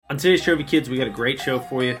On today's Trophy Kids, we got a great show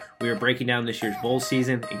for you. We are breaking down this year's bowl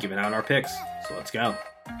season and giving out our picks. So let's go.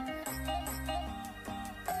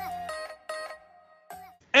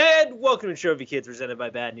 And welcome to Trophy Kids, presented by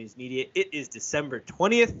Bad News Media. It is December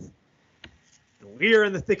 20th. And we are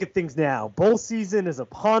in the thick of things now. Bowl season is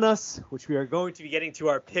upon us, which we are going to be getting to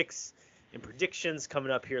our picks and predictions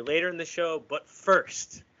coming up here later in the show. But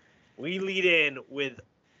first, we lead in with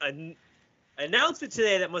an announcement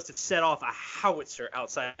today that must have set off a howitzer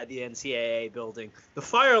outside the NCAA building. The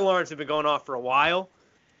fire alarms have been going off for a while,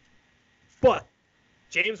 but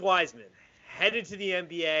James Wiseman headed to the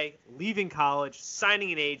NBA, leaving college,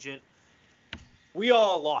 signing an agent. We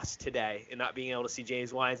all lost today in not being able to see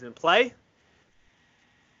James Wiseman play,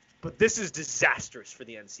 but this is disastrous for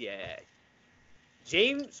the NCAA.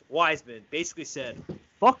 James Wiseman basically said,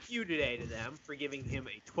 fuck you today to them for giving him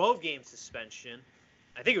a 12-game suspension.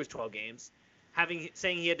 I think it was 12 games.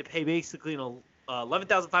 Saying he had to pay basically an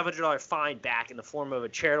 $11,500 fine back in the form of a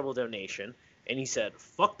charitable donation. And he said,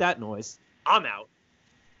 fuck that noise. I'm out.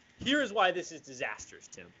 Here's why this is disastrous,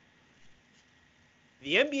 Tim.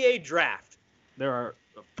 The NBA draft, there are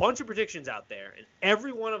a bunch of predictions out there, and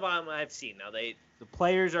every one of them I've seen. Now, the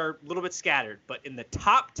players are a little bit scattered, but in the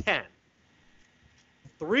top 10,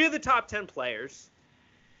 3 of the top 10 players,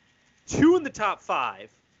 2 in the top 5,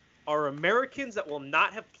 are Americans that will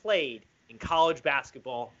not have played in college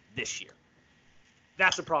basketball this year.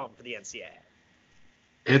 That's a problem for the NCAA.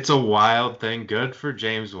 It's a wild thing. Good for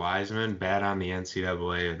James Wiseman. Bad on the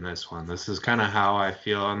NCAA in this one. This is kind of how I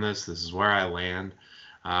feel on this. This is where I land.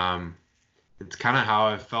 It's kind of how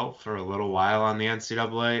I felt for a little while on the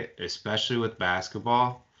NCAA, especially with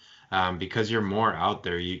basketball, because you're more out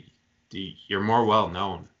there. You're more well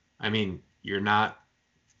known. I mean, you're not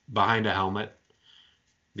behind a helmet.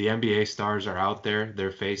 The NBA stars are out there. Their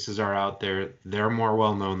faces are out there. They're more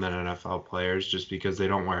well-known than NFL players just because they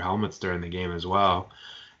don't wear helmets during the game as well.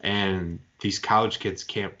 And these college kids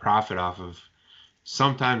can't profit off of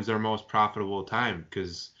sometimes their most profitable time,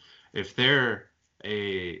 because if they're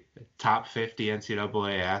a top 50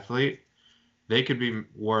 NCAA athlete, they could be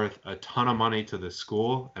worth a ton of money to the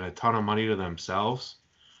school and a ton of money to themselves,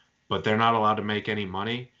 but they're not allowed to make any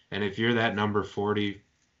money. And if you're that number 40th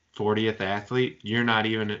athlete, you're not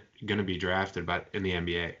even going to be drafted in the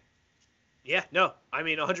NBA. Yeah, no, I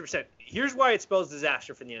mean 100%. Here's why it spells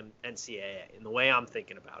disaster for the NCAA in the way I'm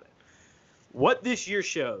thinking about it. What this year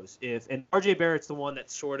shows, and RJ Barrett's the one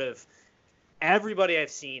that sort of everybody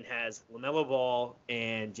I've seen has LaMelo Ball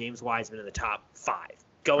and James Wiseman in the top 5.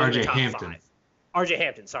 Going in the top 5. RJ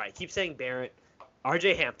Hampton, sorry. I keep saying Barrett.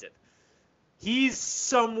 RJ Hampton. He's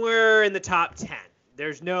somewhere in the top 10.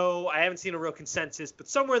 I haven't seen a real consensus, but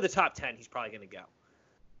somewhere in the top 10, he's probably going to go.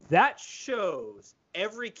 That shows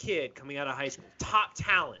every kid coming out of high school, top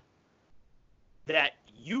talent, that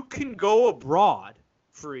you can go abroad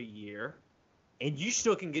for a year and you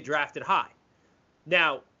still can get drafted high.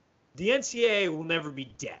 Now, the NCAA will never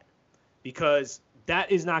be dead because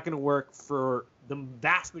that is not going to work for the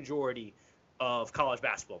vast majority of college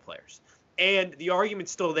basketball players. And the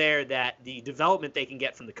argument's still there that the development they can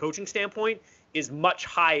get from the coaching standpoint is much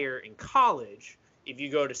higher in college if you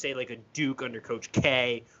go to, say, like a Duke under Coach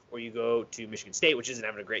K, or you go to Michigan State, which isn't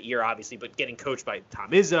having a great year, obviously, but getting coached by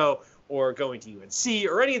Tom Izzo, or going to UNC,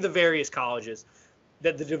 or any of the various colleges,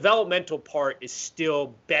 that the developmental part is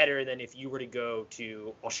still better than if you were to go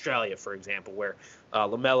to Australia, for example, where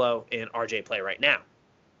LaMelo and RJ play right now.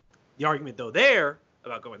 The argument, though, there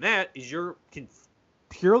about going that is you can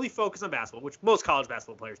purely focus on basketball, which most college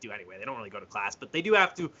basketball players do anyway. They don't really go to class, but they do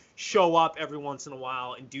have to show up every once in a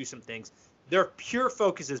while and do some things. Their pure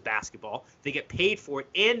focus is basketball. They get paid for it,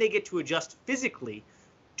 and they get to adjust physically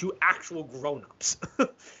to actual grown-ups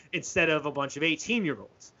instead of a bunch of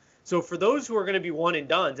 18-year-olds. So for those who are going to be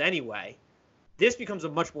one-and-dones anyway, this becomes a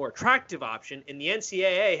much more attractive option, and the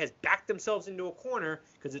NCAA has backed themselves into a corner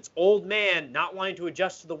because it's old man not wanting to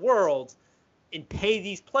adjust to the world and pay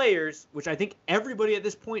these players, which I think everybody at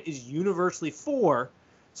this point is universally for.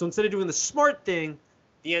 So instead of doing the smart thing,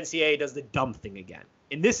 the NCAA does the dumb thing again.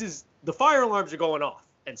 And the fire alarms are going off,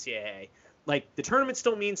 NCAA. Like, the tournament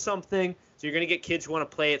still means something, so you're going to get kids who want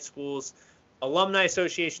to play at schools. Alumni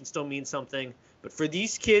association still means something. But for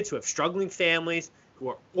these kids who have struggling families, who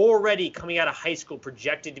are already coming out of high school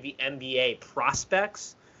projected to be NBA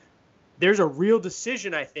prospects, there's a real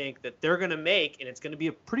decision, I think, that they're going to make, and it's going to be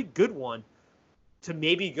a pretty good one, to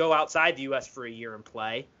maybe go outside the U.S. for a year and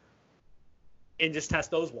play and just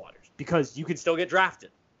test those waters, because you can still get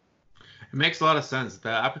drafted. It makes a lot of sense.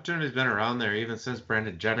 The opportunity's been around there even since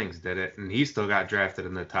Brandon Jennings did it, and he still got drafted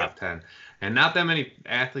in the top 10. And not that many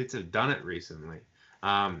athletes have done it recently.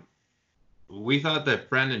 we thought that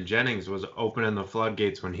Brendan Jennings was opening the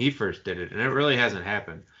floodgates when he first did it, and it really hasn't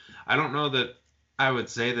happened. I don't know that I would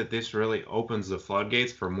say that this really opens the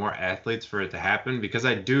floodgates for more athletes for it to happen, because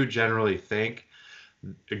I do genuinely think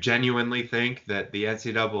that the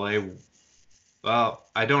NCAA, well,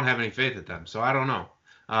 I don't have any faith in them, so I don't know.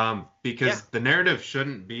 Because the narrative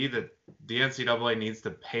shouldn't be that the NCAA needs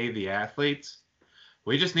to pay the athletes.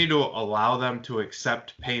 We just need to allow them to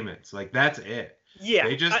accept payments. Like, that's it. Yeah.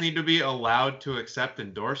 They just need to be allowed to accept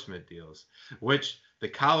endorsement deals, which the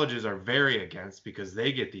colleges are very against, because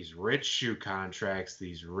they get these rich shoe contracts,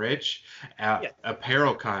 these rich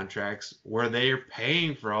apparel contracts, where they are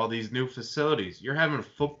paying for all these new facilities. You're having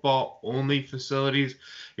football-only facilities.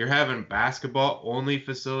 You're having basketball-only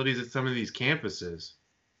facilities at some of these campuses.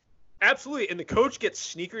 Absolutely. And the coach gets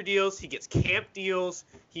sneaker deals. He gets camp deals.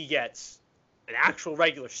 He gets an actual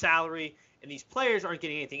regular salary. And these players aren't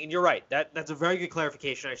getting anything. And you're right. That's a very good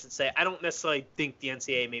clarification, I should say. I don't necessarily think the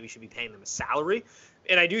NCAA maybe should be paying them a salary.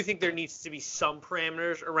 And I do think there needs to be some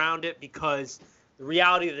parameters around it, because the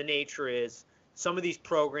reality of the nature is some of these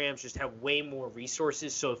programs just have way more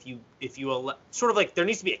resources. So if you sort of like, there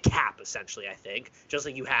needs to be a cap, essentially, I think, just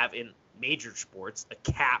like you have in major sports, a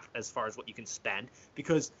cap as far as what you can spend.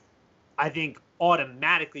 Because I think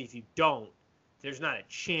automatically, if you don't, there's not a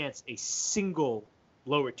chance a single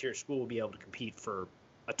lower tier school will be able to compete for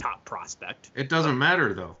a top prospect. It doesn't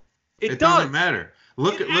matter, though. It doesn't matter.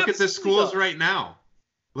 Look at the schools does. right now.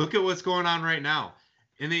 Look at what's going on right now.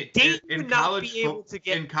 In college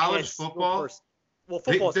football,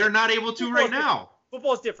 they're not able to right now.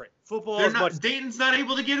 Football is different. Dayton's not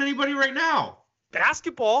able to get anybody right now.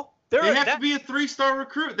 Basketball, they have to be a 3-star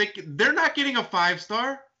recruit. They're not getting a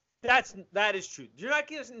 5-star. That is true. You're not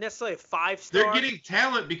getting necessarily a 5-star. They're getting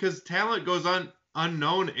talent, because talent goes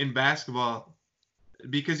unknown in basketball,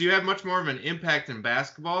 because you have much more of an impact in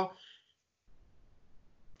basketball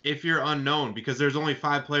if you're unknown, because there's only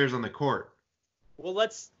 5 players on the court. Well,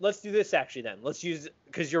 let's do this actually then. Let's use,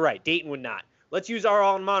 because you're right, Dayton would not. Let's use our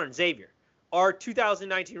alma mater, Xavier. Our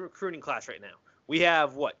 2019 recruiting class right now. We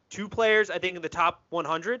have, 2 players, I think, in the top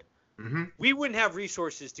 100? Mm-hmm. We wouldn't have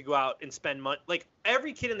resources to go out and spend money. Like,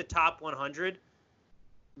 every kid in the top 100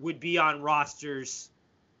 would be on rosters,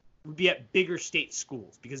 would be at bigger state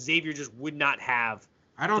schools, because Xavier just would not have.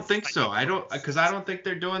 I don't think so. I don't think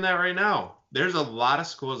they're doing that right now. There's a lot of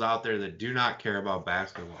schools out there that do not care about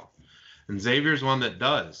basketball, and Xavier's one that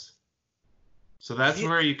does. So that's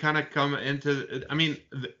where you kind of come into. I mean,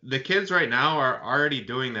 the kids right now are already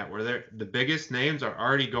doing that, where the biggest names are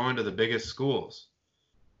already going to the biggest schools.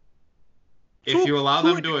 If you allow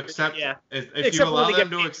them to accept, if you allow them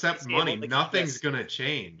to accept money, nothing's gonna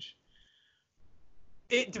change.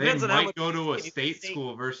 It depends on how much. They might go to a state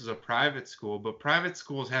school versus a private school, but private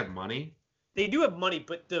schools have money. They do have money,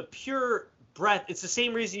 but the pure breadth, it's the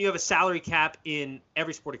same reason you have a salary cap in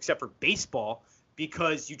every sport except for baseball,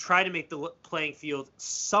 because you try to make the playing field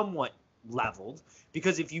somewhat leveled.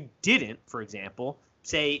 Because if you didn't, for example,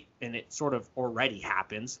 say, and it sort of already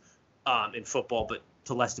happens in football, but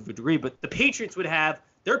to less of a degree, but the Patriots would have,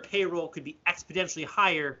 their payroll could be exponentially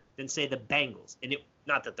higher than, say, the Bengals. And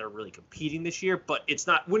not that they're really competing this year, but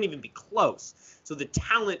wouldn't even be close. So the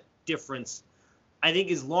talent difference, I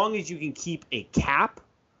think, as long as you can keep a cap,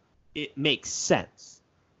 it makes sense.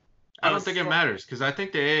 I don't think it matters, because I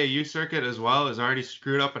think the AAU circuit as well is already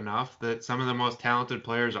screwed up enough that some of the most talented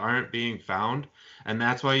players aren't being found, and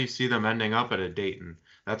that's why you see them ending up at a Dayton.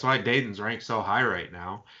 That's why Dayton's ranked so high right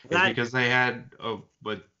now, because they had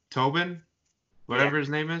Tobin, whatever his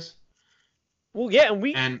name is. Well, yeah,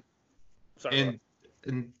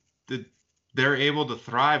 they're able to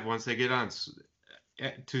thrive once they get on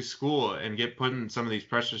to school and get put in some of these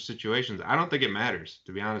pressure situations. I don't think it matters,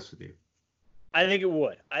 to be honest with you. I think it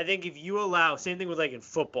would. I think if you allow, same thing with like in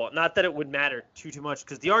football, not that it would matter too much,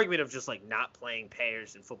 because the argument of just like not playing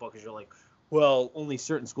payers in football, because you're like, well, only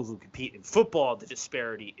certain schools will compete. In football, the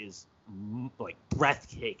disparity is like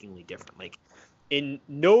breathtakingly different. Like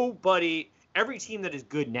every team that is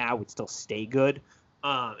good now would still stay good.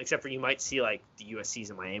 Except for you might see like the USCs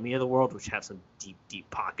and Miami of the world, which have some deep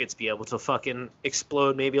pockets, be able to fucking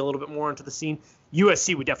explode maybe a little bit more into the scene.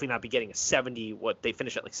 USC would definitely not be getting a 70, they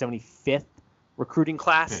finished at like 75th recruiting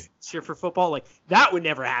class this year for football. Like that would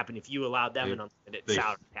never happen if you allowed them an unlimited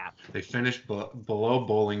salary cap. They finished below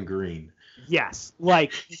Bowling Green. Yes,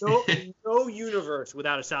 like no universe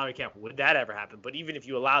without a salary cap would that ever happen. But even if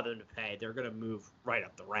you allow them to pay, they're gonna move right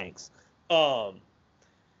up the ranks. But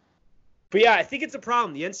yeah, I think it's a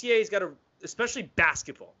problem. The NCAA's got to, especially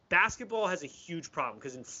basketball. Basketball has a huge problem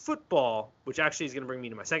because in football, which actually is going to bring me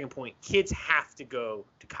to my second point, kids have to go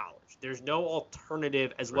to college. There's no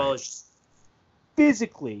alternative, as well as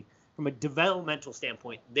physically, from a developmental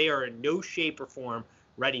standpoint, they are in no shape or form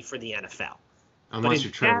ready for the NFL. Unless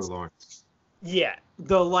you're Trevor Lawrence. Yeah,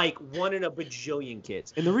 the like one in a bajillion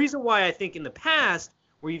kids. And the reason why I think in the past,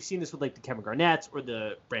 where you've seen this with like the Kevin Garnett's or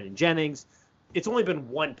the Brandon Jennings, it's only been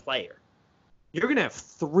one player. You're going to have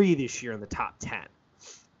 3 this year in the top 10.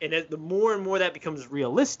 And as the more and more that becomes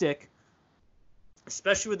realistic,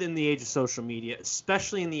 especially within the age of social media,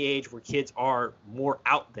 especially in the age where kids are more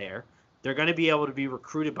out there, they're going to be able to be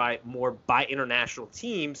recruited by international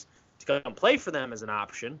teams to come play for them as an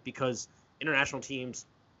option, because international teams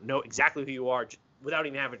know exactly who you are without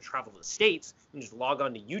even having to travel to the States. You can just log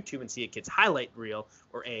on to YouTube and see a kid's highlight reel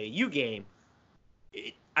or AAU game.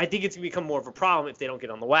 I think it's going to become more of a problem if they don't get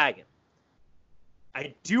on the wagon.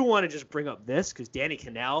 I do want to just bring up this because Danny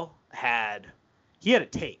Cannell had a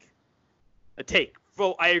take.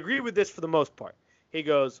 Well, I agree with this for the most part. He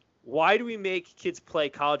goes, why do we make kids play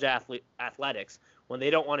college athletics when they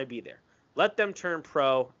don't want to be there? Let them turn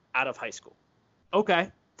pro out of high school.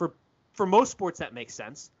 Okay, for most sports that makes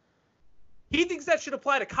sense. He thinks that should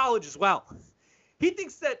apply to college as well. He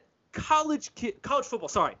thinks that college football.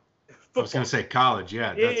 Football. I was going to say college,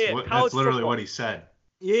 yeah. That's literally what he said.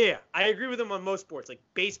 Yeah, I agree with him on most sports. Like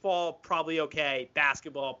baseball, probably okay.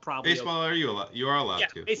 Basketball, probably baseball, okay. You are allowed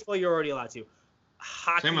to. Baseball, you're already allowed to.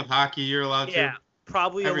 Hockey. Same with hockey, you're allowed to. Yeah,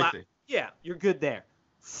 probably allowed. Yeah, you're good there.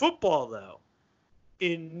 Football, though,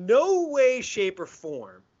 in no way, shape, or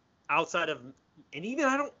form, outside of, and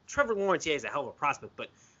even Trevor Lawrence, yeah, he's a hell of a prospect, but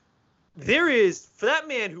there is, for that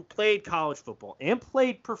man who played college football and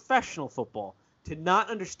played professional football, to not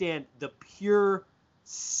understand the pure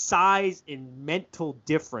size and mental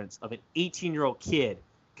difference of an 18-year-old kid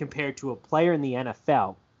compared to a player in the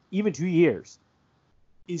NFL, even 2 years,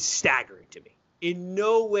 is staggering to me. In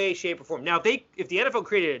no way, shape, or form. Now, if the NFL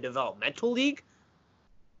created a developmental league,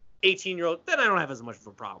 18-year-old, then I don't have as much of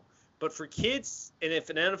a problem. But for kids, and if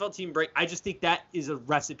an NFL team I just think that is a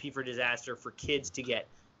recipe for disaster for kids to get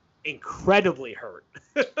incredibly hurt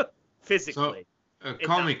physically. So,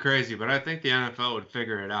 call me crazy, but I think the NFL would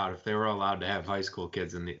figure it out if they were allowed to have high school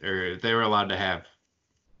kids or if they were allowed to have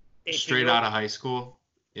straight out of high school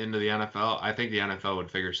into the NFL. I think the NFL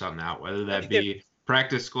would figure something out, whether that be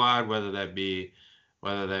practice squad, whether that be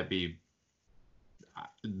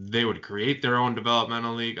they would create their own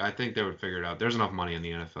developmental league. I think they would figure it out. There's enough money in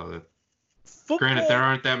the NFL. Granted, there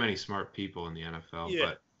aren't that many smart people in the NFL,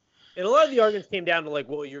 but and a lot of the arguments came down to like,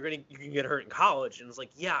 well, you can get hurt in college, and it's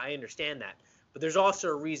like, yeah, I understand that, but there's also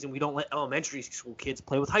a reason we don't let elementary school kids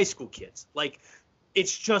play with high school kids. Like,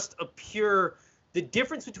 it's just the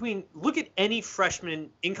difference between, look at any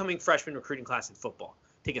incoming freshman recruiting class in football.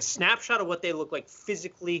 Take a snapshot of what they look like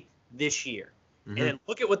physically this year, and then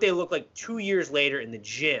look at what they look like 2 years later in the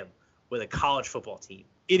gym with a college football team.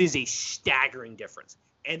 It is a staggering difference.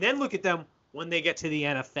 And then look at them when they get to the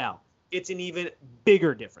NFL. It's an even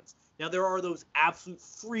bigger difference. Now, there are those absolute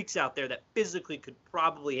freaks out there that physically could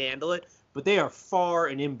probably handle it, but they are far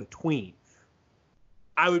and in between.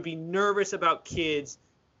 I would be nervous about kids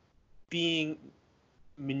being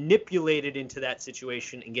manipulated into that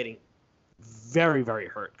situation and getting very, very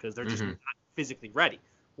hurt because they're just not physically ready,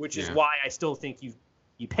 which is why I still think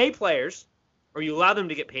you pay players or you allow them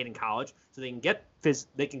to get paid in college so they can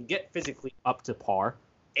get physically up to par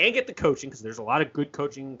and get the coaching, because there's a lot of good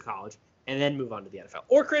coaching in college, and then move on to the NFL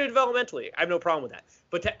or create a developmental league. I have no problem with that.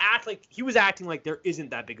 But to act like he was acting like there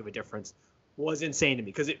isn't that big of a difference was insane to me,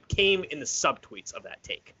 because it came in the subtweets of that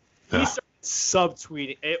take. He started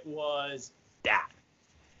subtweeting. It was that.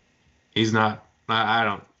 He's not. I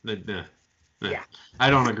don't. Yeah. I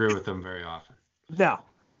don't agree with him very often. No.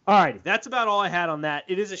 All right. That's about all I had on that.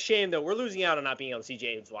 It is a shame, though. We're losing out on not being able to see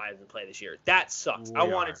James Wiseman play this year. That sucks. I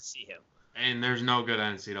wanted to see him. And there's no good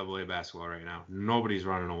NCAA basketball right now. Nobody's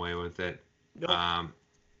running away with it. Nope.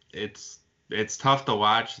 It's tough to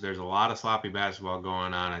watch. There's a lot of sloppy basketball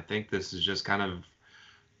going on. I think this is just kind of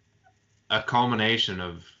a culmination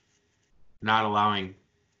of not allowing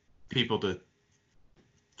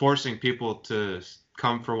forcing people to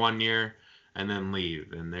come for 1 year and then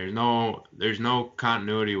leave. And there's no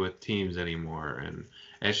continuity with teams anymore. And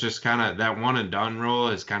it's just kind of that one and done rule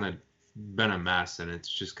has kind of been a mess, and it's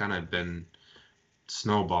just kind of been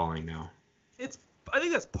snowballing now. I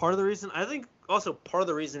think that's part of the reason. I think also part of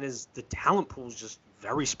the reason is the talent pool is just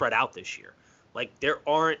very spread out this year. Like,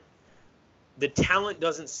 the talent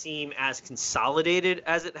doesn't seem as consolidated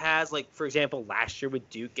as it has. Like, for example, last year with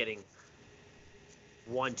Duke getting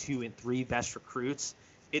 1, 2, and 3 best recruits,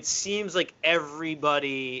 it seems like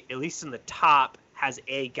everybody, at least in the top, has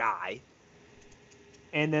a guy.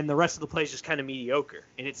 And then the rest of the play is just kind of mediocre.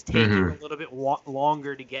 And it's taking a little bit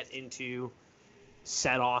longer to get into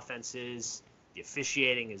set offenses. The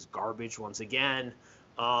officiating is garbage once again.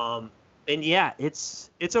 And yeah, it's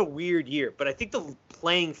a weird year, but I think the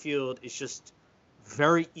playing field is just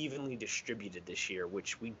very evenly distributed this year,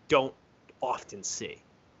 which we don't often see.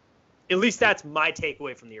 At least that's my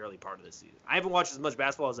takeaway from the early part of the season. I haven't watched as much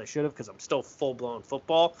basketball as I should have because I'm still full-blown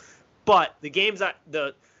football. But the games,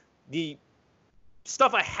 the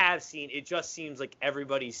stuff I have seen, it just seems like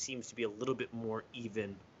everybody seems to be a little bit more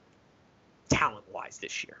even talent-wise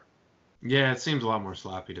this year. Yeah, it seems a lot more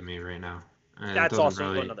sloppy to me right now. And That's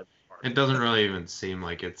also another part. It doesn't really even seem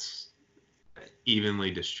like it's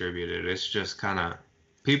evenly distributed. It's just kind of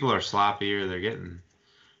people are sloppier. They're getting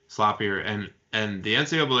sloppier, and the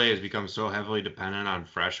NCAA has become so heavily dependent on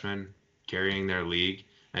freshmen carrying their league,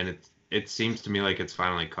 and it seems to me like it's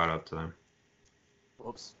finally caught up to them.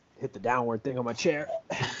 Whoops. Hit the downward thing on my chair.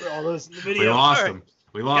 For all those in the video. We lost him.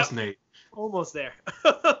 We lost Nate. Almost there.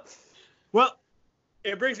 Well,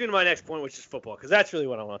 it brings me to my next point, which is football, because that's really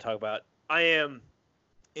what I want to talk about.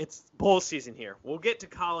 It's bowl season here. We'll get to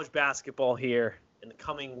college basketball here in the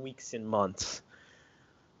coming weeks and months.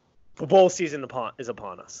 The bowl season is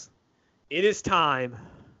upon us. It is time.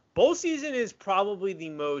 Bowl season is probably the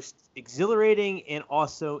most exhilarating and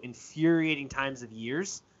also infuriating times of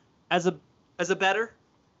years as a bettor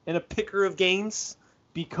and a picker of games,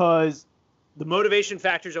 because the motivation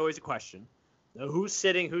factor is always a question. Now, who's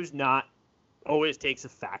sitting, who's not, always takes a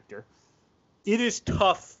factor. It is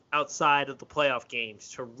tough outside of the playoff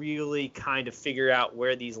games to really kind of figure out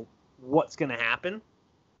what's going to happen.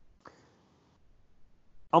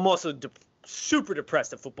 I'm also super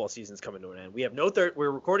depressed that football season's coming to an end. We have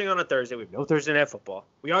we're recording on a Thursday. We have no Thursday night football.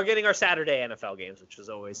 We are getting our Saturday NFL games, which is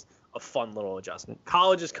always a fun little adjustment.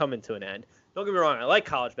 College is coming to an end. Don't get me wrong. I like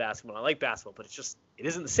college basketball. I like basketball, but it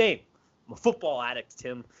isn't the same. I'm a football addict,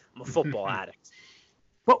 Tim. I'm a football addict.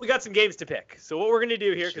 But we got some games to pick. So what we're going to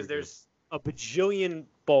do here, because there's a bajillion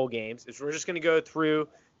bowl games, is we're just going to go through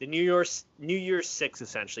the New Year's 6,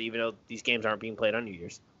 essentially, even though these games aren't being played on New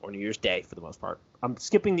Year's or New Year's Day for the most part. I'm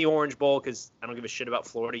skipping the Orange Bowl because I don't give a shit about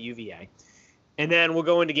Florida UVA. And then we'll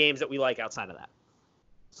go into games that we like outside of that.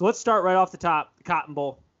 So let's start right off the top, the Cotton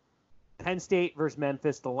Bowl. Penn State versus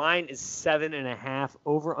Memphis. The line is 7.5.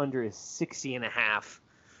 Over-under is 60.5.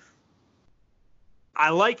 I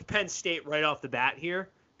like Penn State right off the bat here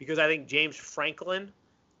because I think James Franklin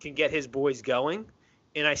can get his boys going.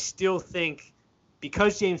 And I still think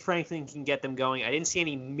because James Franklin can get them going, I didn't see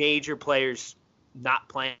any major players not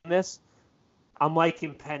playing this. I'm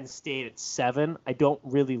liking Penn State at 7. I don't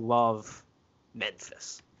really love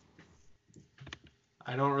Memphis.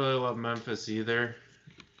 I don't really love Memphis either.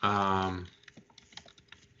 I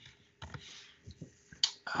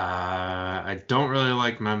don't really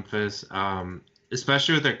like Memphis,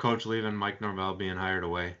 especially with their coach leaving, Mike Norvell being hired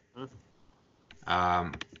away.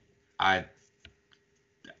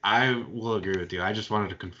 I will agree with you. I just wanted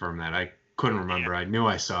to confirm that. I couldn't remember. I knew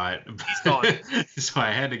I saw it. So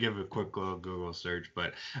I had to give a quick little Google search.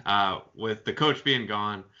 But with the coach being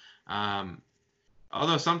gone,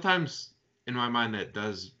 although sometimes in my mind that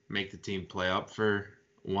does make the team play up for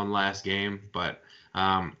one last game, but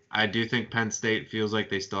I do think Penn State feels like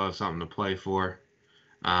they still have something to play for.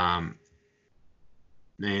 And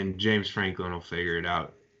James Franklin will figure it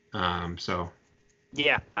out.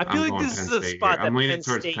 Yeah, I feel like this is a spot that I'm leaning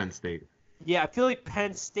towards Penn State. Yeah, I feel like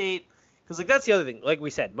Penn State, because that's the other thing. Like we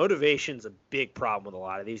said, motivation's a big problem with a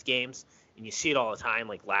lot of these games, and you see it all the time.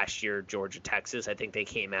 Like last year, Georgia, Texas, I think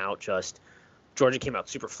Georgia came out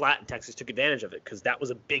super flat, and Texas took advantage of it because that was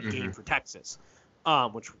a big game for Texas,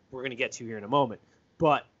 which we're going to get to here in a moment.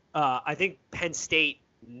 But I think Penn State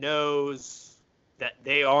knows that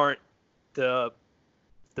they aren't the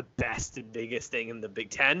best and biggest thing in the Big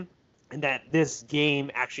Ten, and that this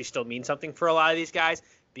game actually still means something for a lot of these guys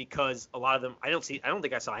because a lot of them, I don't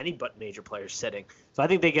think I saw any but major players sitting. So I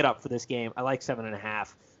think they get up for this game. I like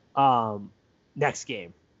 7.5. Next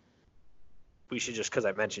game. We should just, because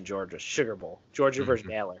I mentioned Georgia, Sugar Bowl. Georgia versus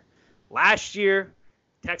Baylor. Last year,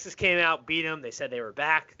 Texas came out, beat them. They said they were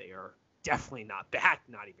back. They are definitely not back,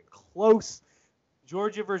 not even close.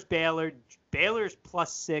 Georgia versus Baylor. Baylor's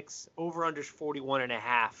 +6. Over-under's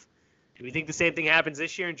 41.5. Do we think the same thing happens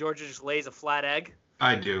this year and Georgia just lays a flat egg?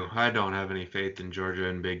 I do. I don't have any faith in Georgia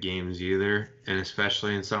in big games either, and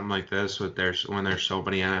especially in something like this when there's so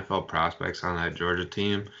many NFL prospects on that Georgia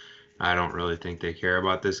team. I don't really think they care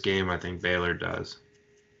about this game. I think Baylor does.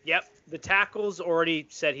 Yep. The tackle's already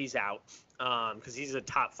said he's out because he's a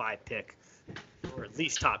top 5 pick, or at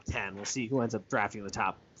least top 10. We'll see who ends up drafting the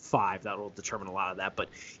top 5. That will determine a lot of that, but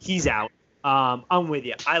he's out. I'm with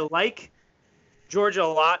you. I like Georgia a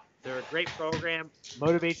lot. They're a great program.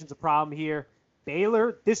 Motivation's a problem here.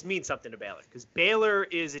 Baylor, this means something to Baylor because Baylor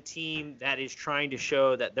is a team that is trying to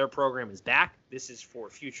show that their program is back. This is for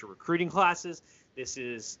future recruiting classes. This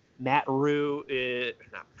is Matt Rue,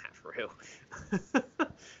 not Matt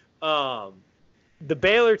Rue. The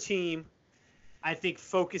Baylor team, I think,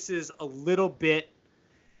 focuses a little bit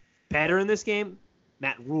better in this game.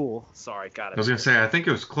 Matt Rule, sorry, got it. I was gonna say, I think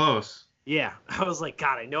it was close. Yeah, I was like,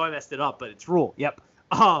 God, I know I messed it up, but it's Rule. Yep.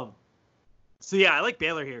 So yeah, I like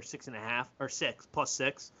Baylor here, 6.5 or 6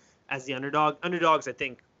 +6 as the underdog. Underdogs, I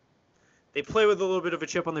think, they play with a little bit of a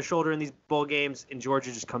chip on their shoulder in these bowl games, and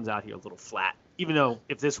Georgia just comes out here a little flat. Even though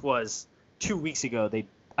if this was 2 weeks ago,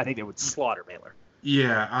 I think they would slaughter Baylor.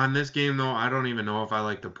 Yeah, on this game though, I don't even know if I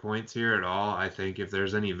like the points here at all. I think if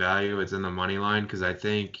there's any value, it's in the money line because I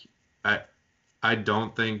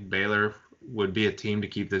don't think Baylor would be a team to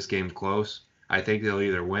keep this game close. I think they'll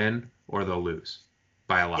either win or they'll lose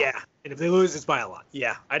by a lot. Yeah, and if they lose, it's by a lot.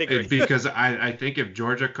 Yeah, I'd agree. Because I think if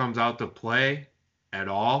Georgia comes out to play at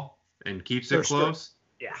all and keeps it close,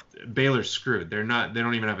 yeah, Baylor's screwed. They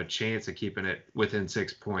don't even have a chance of keeping it within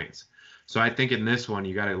 6 points. So I think in this one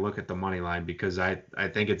you got to look at the money line because I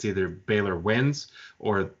think it's either Baylor wins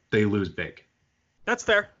or they lose big. That's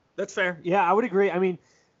fair. Yeah, I would agree. I mean,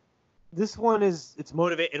 this one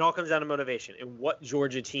it all comes down to motivation and what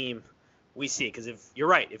Georgia team we see. Because if you're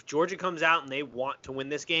right, if Georgia comes out and they want to win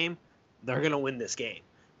this game, they're going to win this game.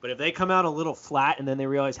 But if they come out a little flat and then they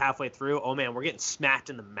realize halfway through, oh man, we're getting smacked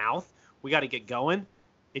in the mouth, we got to get going.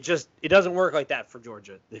 It doesn't work like that for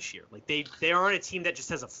Georgia this year. Like they aren't a team that just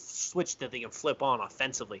has a switch that they can flip on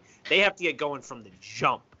offensively. They have to get going from the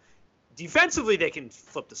jump. Defensively, they can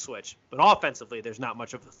flip the switch, but offensively, there's not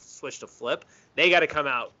much of a switch to flip. They got to come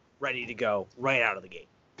out ready to go right out of the gate.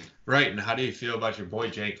 Right, and how do you feel about your boy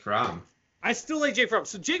Jake Fromm? I still like Jake Fromm.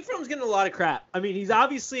 So Jake Fromm's getting a lot of crap. I mean,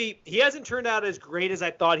 he hasn't turned out as great as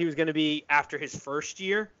I thought he was going to be after his first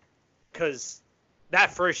year, because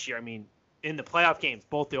that first year, I mean, in the playoff games,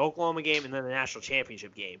 both the Oklahoma game and then the national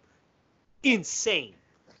championship game, insane.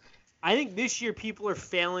 I think this year people are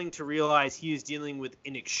failing to realize he is dealing with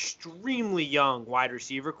an extremely young wide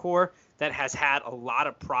receiver core that has had a lot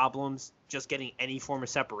of problems just getting any form of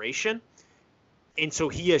separation. And so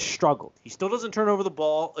he has struggled. He still doesn't turn over the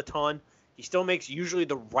ball a ton. He still makes usually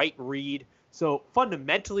the right read. So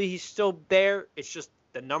fundamentally, he's still there. It's just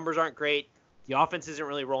the numbers aren't great. The offense isn't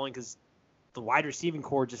really rolling because the wide receiving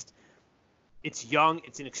core just – it's young,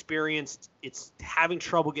 it's inexperienced, it's having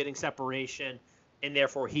trouble getting separation, and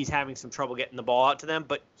therefore he's having some trouble getting the ball out to them.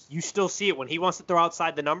 But you still see it when he wants to throw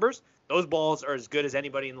outside the numbers. Those balls are as good as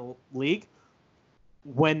anybody in the league.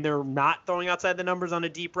 When they're not throwing outside the numbers on a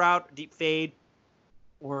deep route, deep fade,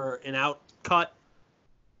 or an out cut,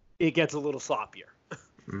 it gets a little sloppier.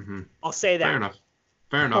 Mm-hmm. I'll say that.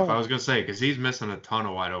 Fair enough. I was going to say, because he's missing a ton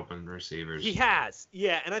of wide open receivers. He has,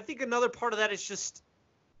 yeah. And I think another part of that is just,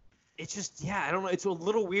 I don't know. It's a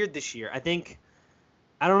little weird this year. I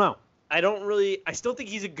don't know. I still think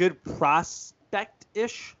he's a good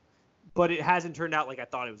prospect-ish, but it hasn't turned out like I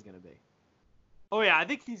thought it was going to be. Oh, yeah, I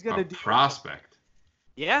think he's going to do. Prospect.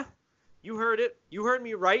 Yeah, you heard it. You heard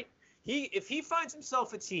me right. If he finds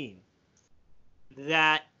himself a team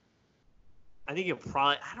that I think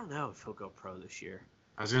I don't know if he'll go pro this year.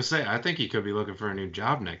 I was going to say, I think he could be looking for a new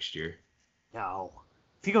job next year. No.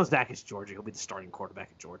 If he goes back as Georgia, he'll be the starting quarterback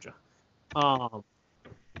at Georgia.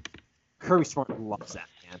 Kirby Smart loves that,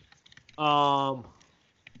 man.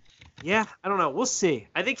 Yeah, I don't know. We'll see.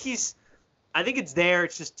 I think it's there.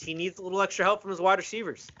 It's just he needs a little extra help from his wide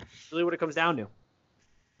receivers. That's really what it comes down to.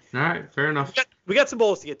 All right, fair enough. We got some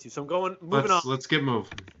bowls to get to, so I'm moving on. Let's get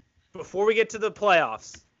moving. Before we get to the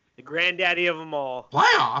playoffs, the granddaddy of them all.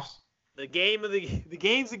 Playoffs? The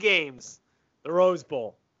games of games. The Rose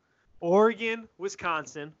Bowl. Oregon,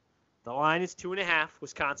 Wisconsin. The line is 2.5.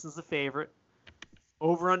 Wisconsin's the favorite.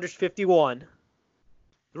 Over/under's 51.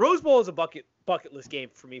 The Rose Bowl is a bucket list game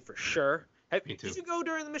for me for sure. Me too. Did you go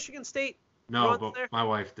during the Michigan State? No, but my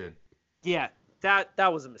wife did. Yeah,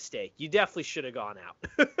 that was a mistake. You definitely should have gone out.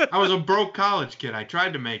 I was a broke college kid. I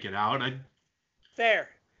tried to make it out. Fair.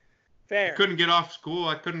 Couldn't get off school.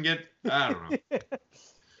 I don't know.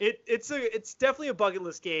 It's definitely a bucket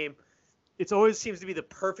list game. It always seems to be the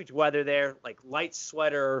perfect weather there, like light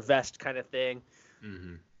sweater or vest kind of thing.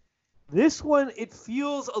 Mm-hmm. This one, it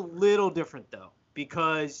feels a little different, though,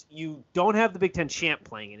 because you don't have the Big Ten champ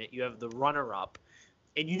playing in it. You have the runner-up.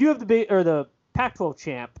 And you do have the Pac-12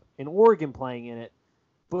 champ in Oregon playing in it.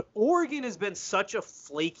 But Oregon has been such a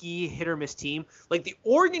flaky hit-or-miss team. Like, the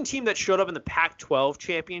Oregon team that showed up in the Pac-12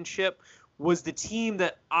 championship was the team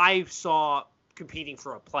that I saw competing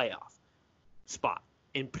for a playoff spot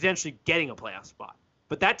and potentially getting a playoff spot.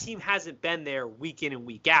 but that team hasn't been there week in and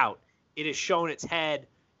week out. It has shown its head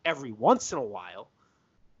every once in a while.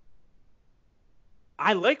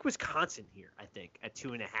 I like Wisconsin here, I think, at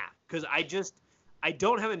 2.5, because I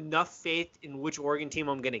don't have enough faith in which Oregon team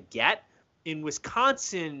I'm going to get. In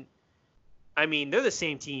Wisconsin, I mean, they're the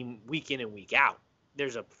same team week in and week out.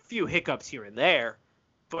 There's a few hiccups here and there,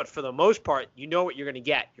 but for the most part, you know what you're going to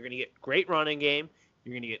get. You're going to get great running game,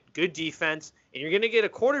 you're going to get good defense, and you're going to get a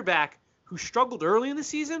quarterback who struggled early in the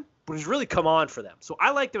season, but has really come on for them. So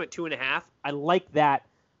I like them at 2.5. I like that.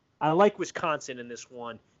 I like Wisconsin in this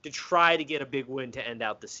one to try to get a big win to end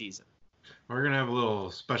out the season. We're going to have a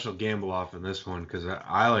little special gamble off in this one because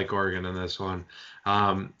I like Oregon in this one.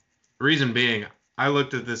 Reason being, I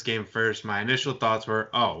looked at this game first. My initial thoughts were,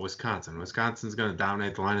 Wisconsin. Wisconsin's going to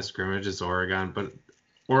dominate the line of scrimmage. It's Oregon. But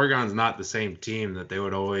Oregon's not the same team that they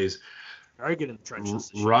would always very good in the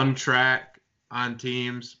trenches. Run track on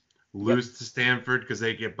teams, lose to Stanford because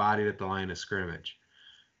they get bodied at the line of scrimmage.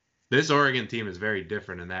 This Oregon team is very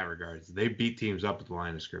different in that regard. They beat teams up at the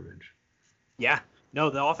line of scrimmage. Yeah. No,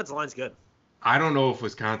 the offensive line's good. I don't know if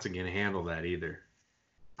Wisconsin can handle that either.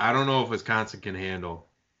 I don't know if Wisconsin can handle.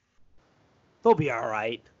 They'll be all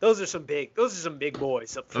right. Those are some big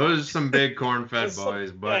boys up front. Those are some big corn-fed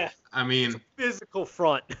boys, but I mean, physical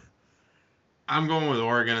front. I'm going with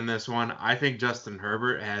Oregon in this one. I think Justin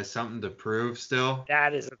Herbert has something to prove still.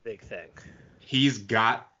 That is a big thing. He's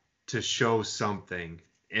got to show something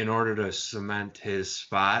in order to cement his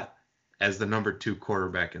spot as the number 2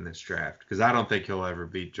 quarterback in this draft, because I don't think he'll ever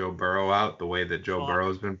beat Joe Burrow out the way that Joe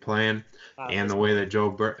Burrow's been playing, and the way that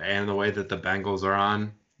the Bengals are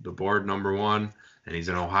on the board number 1, and he's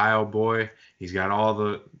an Ohio boy. He's got all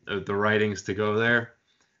the writings to go there.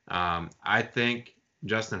 I think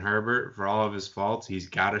Justin Herbert, for all of his faults, he's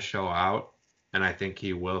got to show out, and I think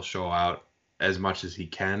he will show out as much as he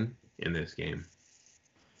can in this game.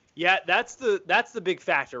 Yeah, that's the big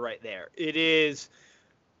factor right there. It is,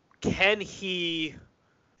 can he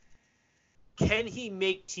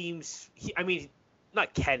make teams?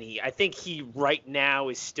 I think he right now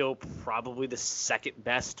is still probably the second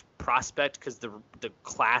best prospect because the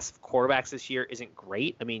class of quarterbacks this year isn't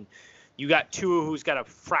great. I mean, you got Tua, who's got a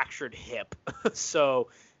fractured hip, so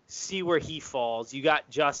see where he falls. You got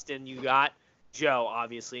Justin, you got Joe,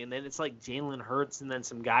 obviously, and then it's like Jalen Hurts and then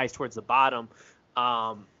some guys towards the bottom.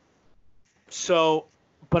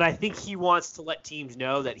 But I think he wants to let teams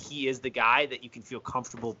know that he is the guy that you can feel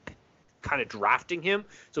comfortable kind of drafting him.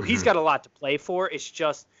 So he's got a lot to play for. It's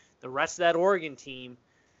just the rest of that Oregon team,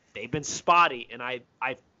 they've been spotty, and I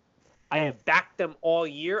have backed them all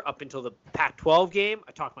year up until the Pac-12 game.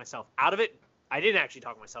 I talked myself out of it. I didn't actually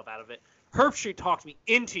talk myself out of it. Herbstreit talked me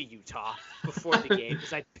into Utah before the game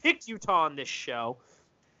because I picked Utah on this show,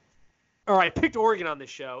 or I picked Oregon on this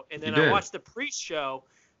show, and then I watched the pre-show,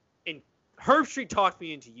 and Herbstreit talked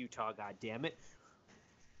me into Utah, goddammit.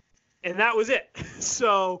 And that was it.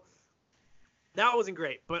 So that wasn't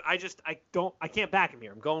great, but I can't back him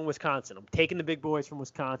here. I'm going Wisconsin. I'm taking the big boys from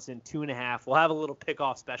Wisconsin, 2.5. We'll have a little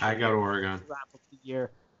pickoff special. I got Oregon. Wrap up the year,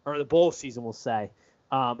 or the bowl season, we'll say.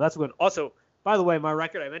 That's good. Also, by the way, my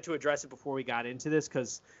record, I meant to address it before we got into this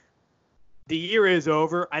because the year is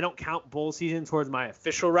over. I don't count bowl season towards my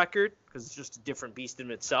official record because it's just a different beast in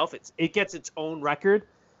itself. It gets its own record.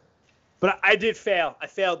 But I did fail. I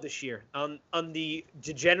failed this year. On the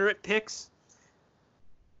degenerate picks,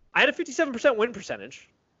 I had a 57% win percentage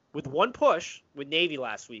with one push with Navy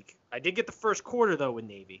last week. I did get the first quarter, though, with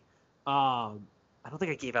Navy. I don't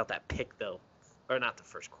think I gave out that pick, though. Or not the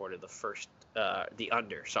first quarter, the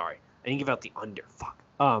under. Sorry. I didn't give out the under.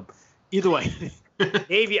 Fuck. Either way,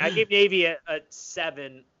 Navy. I gave Navy a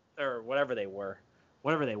 7 or whatever they were.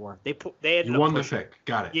 They had. You won the pick.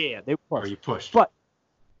 Got it. Yeah, they pushed. Or you pushed. But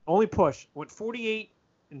only push. Went 48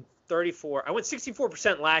 and 34. I went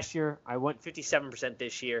 64% last year. I went 57%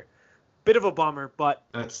 this year. Bit of a bummer, but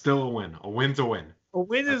that's still a win. A win's a win. A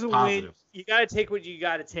win is a win. You got to take what you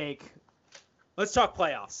got to take. Let's talk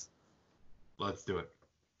playoffs. Let's do it.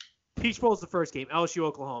 Peach Bowl is the first game. LSU,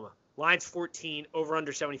 Oklahoma. Line's 14, over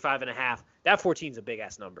under 75.5. That 14 is a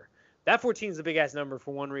big-ass number. That 14 is a big-ass number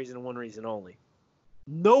for one reason and one reason only.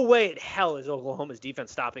 No way in hell is Oklahoma's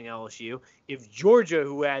defense stopping LSU. If Georgia,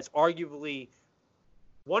 who has arguably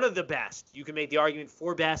one of the best, you can make the argument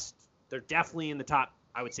for best, they're definitely in the top,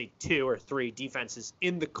 I would say 2 or 3 defenses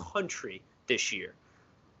in the country this year.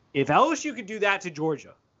 If LSU could do that to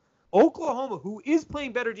Georgia, Oklahoma, who is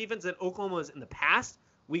playing better defense than Oklahoma has in the past,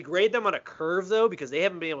 we grade them on a curve, though, because they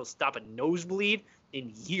haven't been able to stop a nosebleed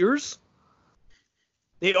in years.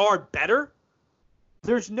 They are better.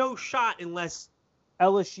 There's no shot unless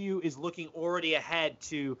LSU is looking already ahead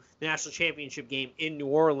to the national championship game in New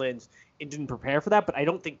Orleans and didn't prepare for that, but I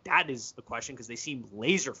don't think that is the question because they seem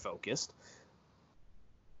laser focused.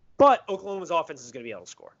 But Oklahoma's offense is going to be able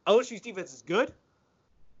to score. LSU's defense is good,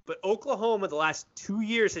 but Oklahoma the last 2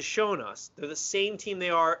 years has shown us they're the same team they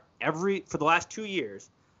are for the last 2 years,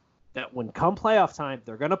 that when come playoff time,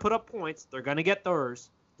 they're going to put up points, they're going to get theirs,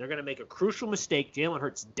 they're going to make a crucial mistake. Jalen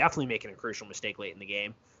Hurts definitely making a crucial mistake late in the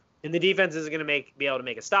game, and the defense is going to be able to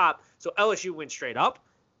make a stop. So LSU wins straight up.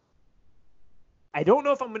 I don't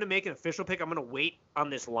know if I'm going to make an official pick. I'm going to wait on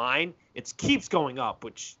this line. It keeps going up,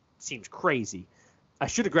 which seems crazy. I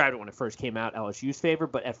should have grabbed it when it first came out, LSU's favor,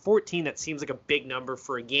 but at 14, that seems like a big number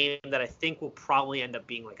for a game that I think will probably end up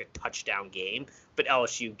being like a touchdown game, but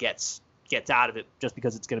LSU gets out of it just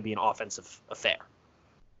because it's going to be an offensive affair.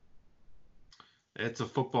 It's a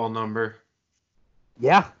football number.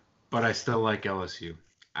 Yeah. But I still like LSU.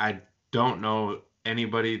 I don't know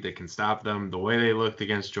anybody that can stop them. The way they looked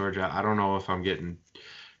against Georgia, I don't know if I'm getting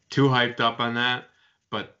too hyped up on that,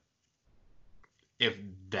 but if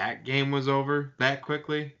that game was over that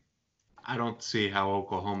quickly, I don't see how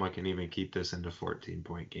Oklahoma can even keep this into a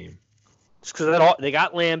 14-point game. Just because they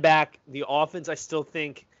got Lamb back. The offense, I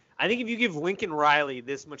think if you give Lincoln Riley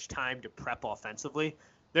this much time to prep offensively,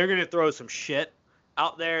 they're going to throw some shit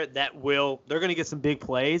out there they're going to get some big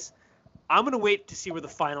plays. I'm going to wait to see where the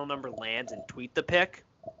final number lands and tweet the pick.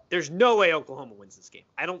 There's no way Oklahoma wins this game.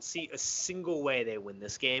 I don't see a single way they win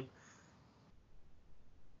this game.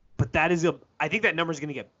 But I think that number is going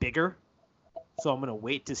to get bigger. So I'm going to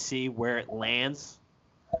wait to see where it lands.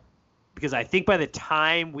 Because I think by the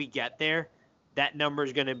time we get there, that number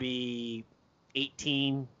is going to be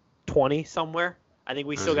 18, 20 somewhere. I think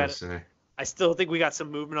I still think we got some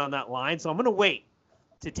movement on that line. So I'm going to wait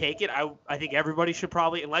to take it. I think everybody should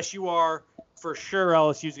probably, unless you are for sure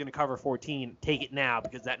LSU's going to cover 14, take it now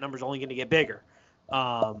because that number is only going to get bigger.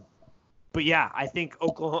 But yeah, I think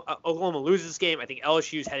Oklahoma loses this game. I think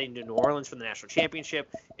LSU is heading to New Orleans for the national championship.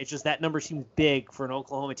 It's just that number seems big for an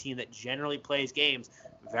Oklahoma team that generally plays games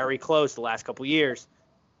very close the last couple years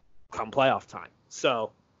come playoff time.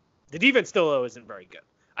 So the defense still isn't very good.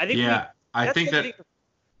 I think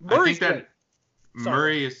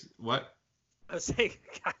Murray is what? I was saying,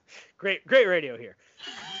 great radio here.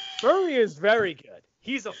 Murray is very good.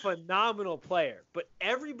 He's a phenomenal player. But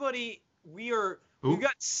everybody, we've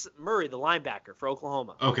got Murray, the linebacker for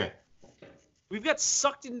Oklahoma. Okay. We've got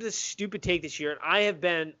sucked into this stupid take this year,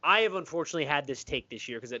 and I have unfortunately had this take this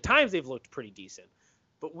year because at times they've looked pretty decent.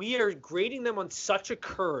 But we are grading them on such a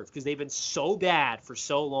curve because they've been so bad for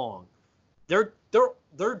so long. Their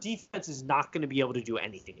defense is not going to be able to do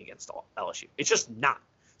anything against LSU. It's just not.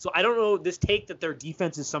 So I don't know, this take that their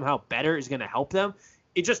defense is somehow better is going to help them.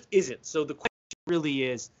 It just isn't. So the question really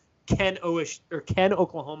is, can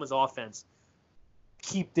Oklahoma's offense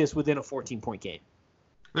keep this within a 14-point game?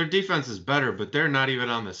 Their defense is better, but they're not even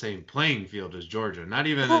on the same playing field as Georgia. Not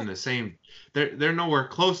even in the same. They're nowhere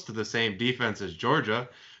close to the same defense as Georgia.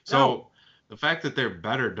 So the fact that they're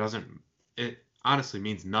better it honestly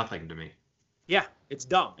means nothing to me. Yeah, it's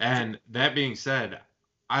dumb. And that being said,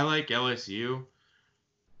 I like LSU,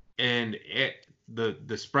 and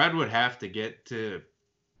the spread would have to get to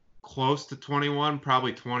close to 21,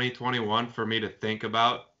 probably 20-21 for me to think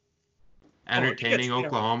about entertaining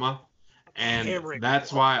Oklahoma. And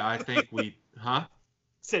that's why I think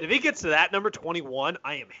said if it gets to that number 21,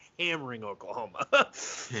 I am hammering Oklahoma.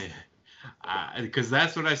 Because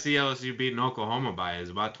that's what I see LSU beating Oklahoma by, is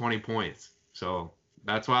about 20 points. So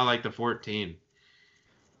that's why I like the 14.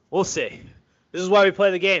 We'll see. This is why we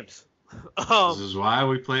play the games. This is why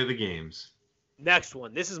we play the games. Next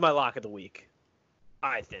one. This is my lock of the week,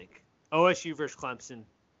 I think. OSU versus Clemson.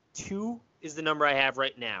 2 is the number I have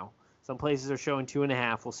right now. Some places are showing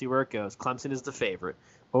 2.5. We'll see where it goes. Clemson is the favorite.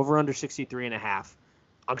 Over under 63.5.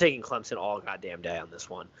 I'm taking Clemson all goddamn day on this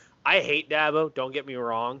one. I hate Dabo. Don't get me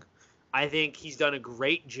wrong. I think he's done a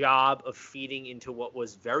great job of feeding into what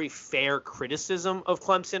was very fair criticism of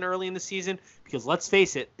Clemson early in the season. Because let's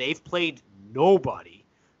face it, they've played nobody.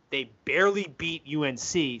 They barely beat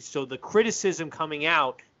UNC. So the criticism coming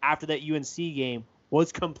out after that UNC game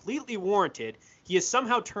was completely warranted. He has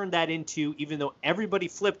somehow turned that into, even though everybody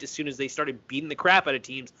flipped as soon as they started beating the crap out of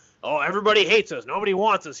teams, oh, everybody hates us, nobody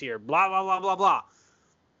wants us here, blah, blah, blah, blah, blah.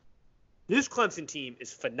 This Clemson team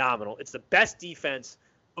is phenomenal. It's the best defense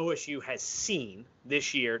OSU has seen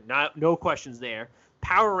this year. No questions there.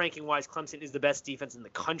 Power ranking-wise, Clemson is the best defense in the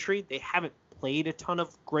country. They haven't played a ton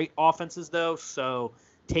of great offenses, though, so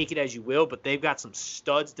take it as you will, but they've got some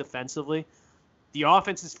studs defensively. The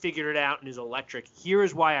offense has figured it out and is electric. Here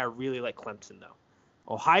is why I really like Clemson, though.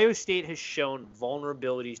 Ohio State has shown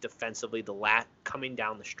vulnerabilities defensively coming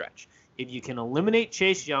down the stretch. If you can eliminate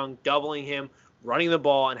Chase Young, doubling him, running the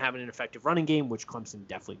ball, and having an effective running game, which Clemson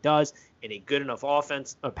definitely does, and a good enough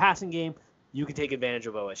offense or passing game, you can take advantage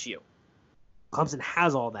of OSU. Clemson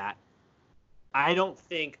has all that. I don't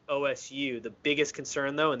think OSU, the biggest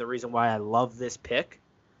concern, though, and the reason why I love this pick,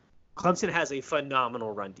 Clemson has a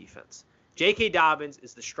phenomenal run defense. J.K. Dobbins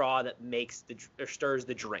is the straw that stirs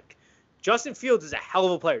the drink. Justin Fields is a hell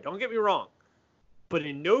of a player. Don't get me wrong. But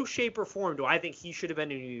in no shape or form do I think he should have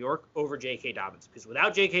been in New York over J.K. Dobbins. Because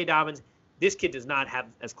without J.K. Dobbins, this kid does not have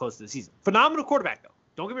as close to the season. Phenomenal quarterback, though.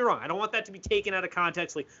 Don't get me wrong. I don't want that to be taken out of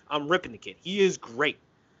context like I'm ripping the kid. He is great.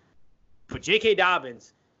 But J.K.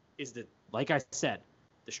 Dobbins is like I said,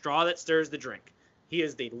 the straw that stirs the drink. He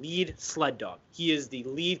is the lead sled dog. He is the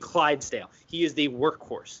lead Clydesdale. He is the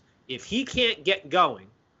workhorse. If he can't get going,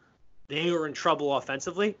 they are in trouble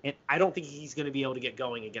offensively, and I don't think he's going to be able to get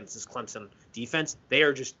going against this Clemson defense. They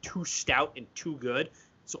are just too stout and too good.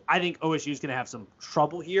 So I think OSU is going to have some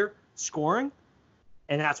trouble here scoring,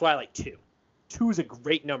 and that's why I like 2. 2 is a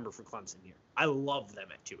great number for Clemson here. I love them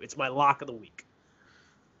at 2. It's my lock of the week.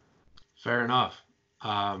 Fair enough.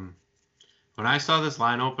 When I saw this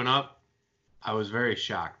line open up, I was very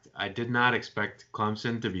shocked. I did not expect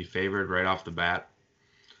Clemson to be favored right off the bat.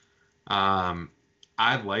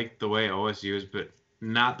 I like the way OSU is, but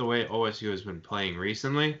not the way OSU has been playing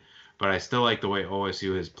recently, but I still like the way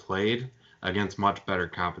OSU has played against much better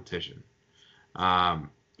competition.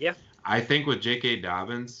 Yeah. I think with J.K.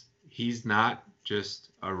 Dobbins, he's not just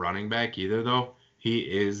a running back either, though. He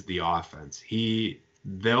is the offense. I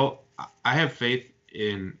have faith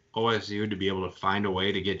in OSU to be able to find a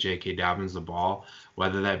way to get J.K. Dobbins the ball,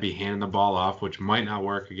 whether that be handing the ball off, which might not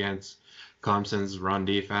work against Clemson's run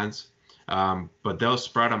defense. But they'll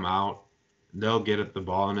spread him out. They'll get the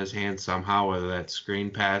ball in his hands somehow, whether that's screen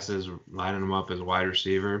passes, lining him up as a wide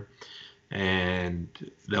receiver, and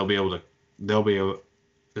they'll be able.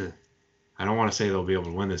 I don't want to say they'll be able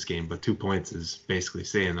to win this game, but 2 points is basically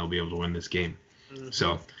saying they'll be able to win this game. Mm-hmm.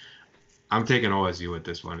 So I'm taking OSU with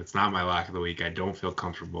this one. It's not my lock of the week. I don't feel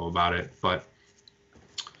comfortable about it, but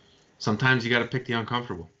sometimes you got to pick the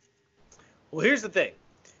uncomfortable. Well, here's the thing.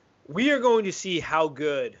 We are going to see how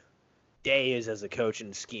good Day is as a coach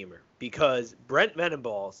and schemer, because Brent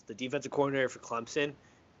Venables, the defensive coordinator for Clemson,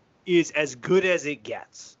 is as good as it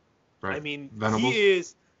gets. Right. I mean, Venables? he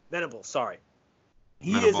is Venables. Sorry,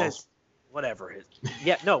 he Venables. is as whatever his.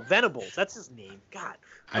 Yeah, no, Venables. That's his name. God.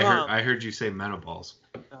 I heard you say Venables.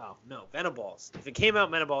 Oh no, Venables. If it came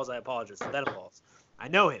out Venables, I apologize. Venables. I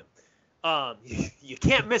know him. You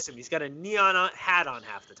can't miss him. He's got a neon hat on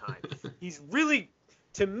half the time. He's really.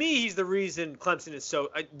 To me, he's the reason Clemson is so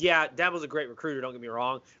yeah, Dabo's a great recruiter, don't get me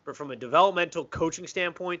wrong. But from a developmental coaching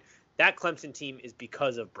standpoint, that Clemson team is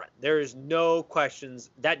because of Brent. There is no questions.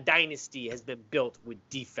 That dynasty has been built with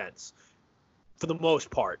defense for the most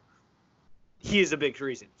part. He is a big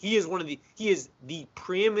reason. He is the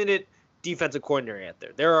preeminent defensive coordinator out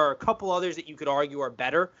there. There are a couple others that you could argue are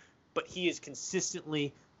better, but he is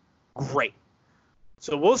consistently great.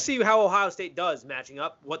 So we'll see how Ohio State does matching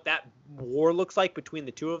up, what that war looks like between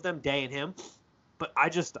the two of them, Day and him. But I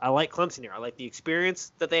like Clemson here. I like the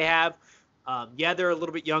experience that they have. Yeah, they're a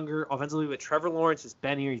little bit younger offensively, but Trevor Lawrence has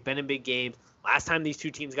been here. He's been in big games. Last time these two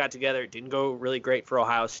teams got together, it didn't go really great for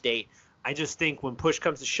Ohio State. I just think when push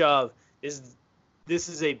comes to shove, this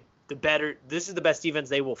is the best defense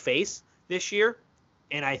they will face this year.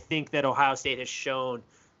 And I think that Ohio State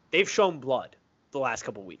they've shown blood the last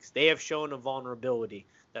couple of weeks. They have shown a vulnerability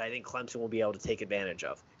that I think Clemson will be able to take advantage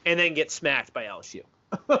of and then get smacked by LSU.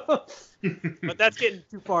 But that's getting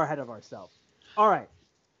too far ahead of ourselves. All right.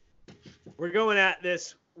 We're going at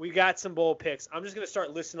this. We got some bowl picks. I'm just going to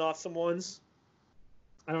start listing off some ones.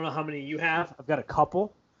 I don't know how many you have. I've got a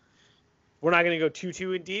couple. We're not going to go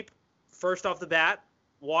too in deep. First off the bat,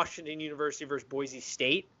 Washington University versus Boise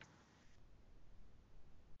State.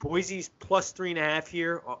 Boise's plus 3.5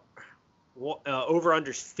 here. Over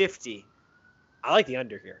under's 50. I like the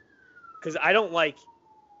under here because I don't like.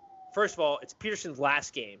 First of all, it's Peterson's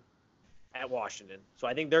last game at Washington, so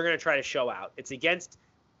I think they're going to try to show out. It's against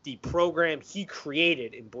the program he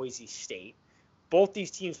created in Boise State. Both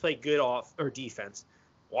these teams play good defense.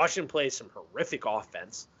 Washington plays some horrific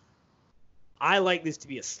offense. I like this to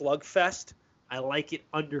be a slugfest. I like it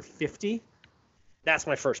under 50. That's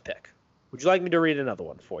my first pick. Would you like me to read another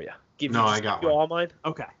one for you? I got one. All mine.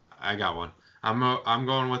 Okay. I got one. I'm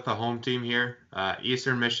going with the home team here.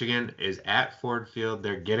 Eastern Michigan is at Ford Field.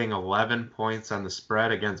 They're getting 11 points on the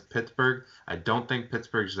spread against Pittsburgh. I don't think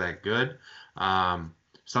Pittsburgh's that good.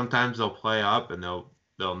 Sometimes they'll play up and they'll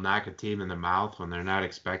they'll knock a team in the mouth when they're not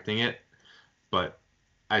expecting it. But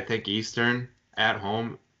I think Eastern at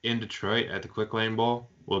home in Detroit at the Quick Lane Bowl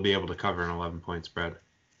will be able to cover an 11-point spread.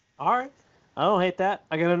 All right. I don't hate that.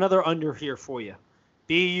 I got another under here for you.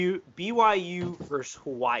 BYU versus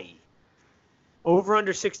Hawaii. Over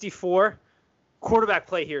under 64. Quarterback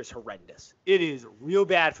play here is horrendous. It is real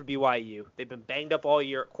bad for BYU. They've been banged up all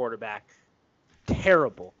year at quarterback.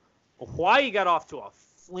 Terrible. Hawaii got off to a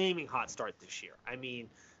flaming hot start this year. I mean,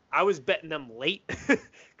 I was betting them late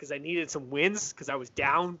because I needed some wins because I was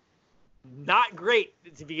down. Not great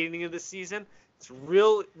at the beginning of the season. It's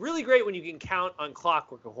really great when you can count on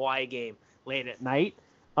clockwork a Hawaii game late at night.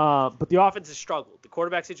 But the offense has struggled. The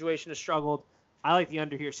quarterback situation has struggled. I like the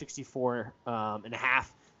under here, 64 and a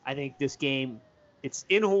half. I think this game, it's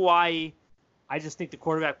in Hawaii. I just think the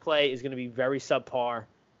quarterback play is going to be very subpar,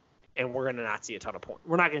 and we're going to not see a ton of points.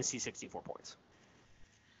 We're not going to see 64 points.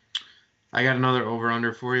 I got another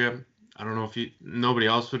over-under for you. I don't know if nobody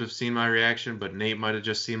else would have seen my reaction, but Nate might have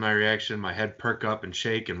just seen my reaction. My head perk up and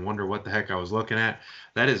shake and wonder what the heck I was looking at.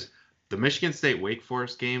 That is the Michigan State-Wake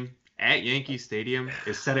Forest game at Yankee Stadium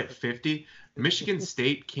is set at 50. Michigan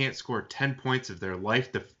State can't score 10 points if their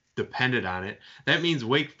life depended on it. That means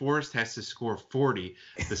Wake Forest has to score 40.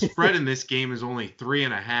 The spread in this game is only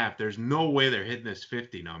 3.5. There's no way they're hitting this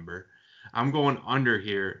 50 number. I'm going under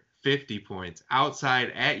here, 50 points,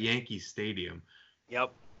 outside at Yankee Stadium.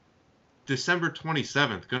 Yep. December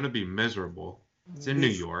 27th, going to be miserable. It's in New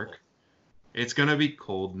York. It's going to be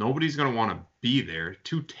cold. Nobody's going to want to be there.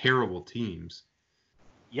 Two terrible teams.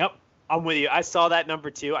 Yep. I'm with you. I saw that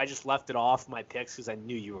number too. I just left it off my picks because I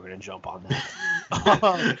knew you were going to jump on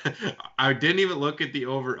that. I didn't even look at the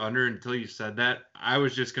over-under until you said that. I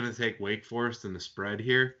was just going to take Wake Forest and the spread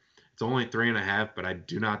here. It's only 3.5, but I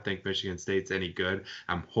do not think Michigan State's any good.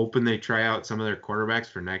 I'm hoping they try out some of their quarterbacks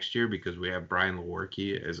for next year because we have Brian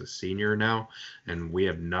Lewerke as a senior now, and we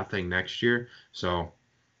have nothing next year. So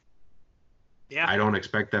yeah, I don't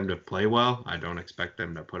expect them to play well. I don't expect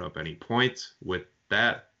them to put up any points. With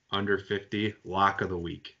that, under 50, lock of the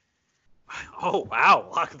week. Oh, wow.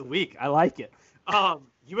 Lock of the week. I like it.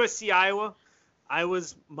 USC, Iowa.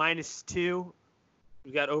 Iowa's -2.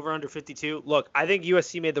 We got over under 52. Look, I think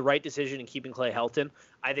USC made the right decision in keeping Clay Helton.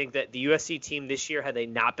 I think that the USC team this year, had they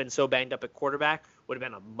not been so banged up at quarterback, would have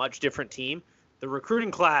been a much different team. The recruiting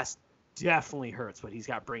class definitely hurts what he's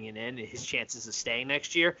got bringing in and his chances of staying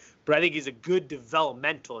next year. But I think he's a good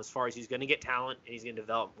developmental as far as he's going to get talent and he's going to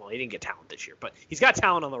develop. Well, he didn't get talent this year, but he's got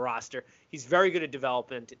talent on the roster. He's very good at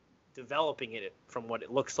developing it from what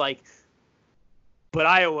it looks like. But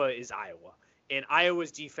Iowa is Iowa. And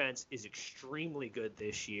Iowa's defense is extremely good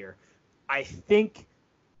this year. I think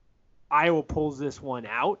Iowa pulls this one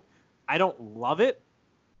out. I don't love it,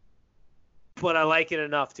 but I like it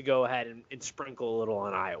enough to go ahead and sprinkle a little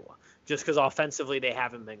on Iowa. Just because offensively they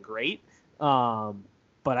haven't been great. But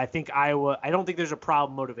I think Iowa – I don't think there's a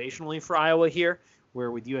problem motivationally for Iowa here,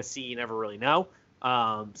 where with USC you never really know.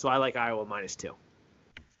 So I like Iowa -2.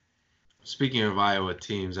 Speaking of Iowa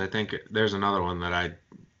teams, I think there's another one that I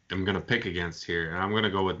am going to pick against here, and I'm going to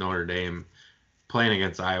go with Notre Dame playing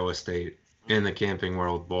against Iowa State in the Camping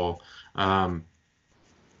World Bowl.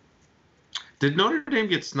 Did Notre Dame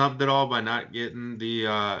get snubbed at all by not getting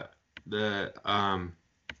the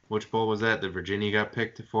which bowl was that Virginia got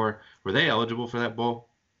picked for? Were they eligible for that bowl?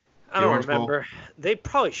 I don't remember. They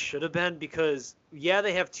probably should have been because, yeah,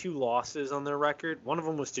 they have 2 losses on their record. One of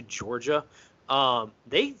them was to Georgia.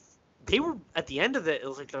 They were at the end of it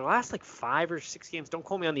was like their last 5 or 6 games. Don't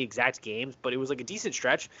quote me on the exact games, but it was a decent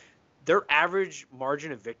stretch. Their average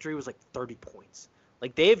margin of victory was 30 points.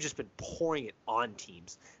 They have just been pouring it on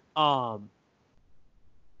teams. I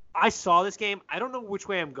saw this game. I don't know which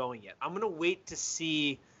way I'm going yet. I'm going to wait to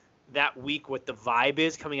see that week what the vibe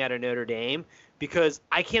is coming out of Notre Dame because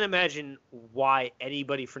I can't imagine why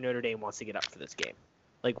anybody for Notre Dame wants to get up for this game.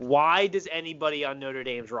 Why does anybody on Notre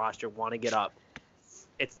Dame's roster want to get up?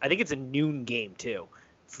 I think it's a noon game, too,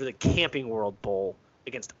 for the Camping World Bowl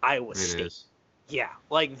against Iowa State. It is. Yeah,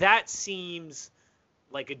 that seems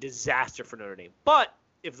like a disaster for Notre Dame. But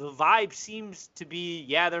if the vibe seems to be,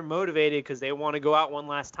 they're motivated because they want to go out one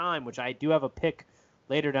last time, which I do have a pick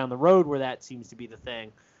later down the road where that seems to be the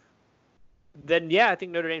thing, then, I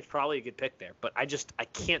think Notre Dame's probably a good pick there. But I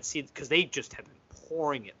can't see it because they just have been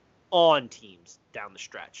pouring it on teams down the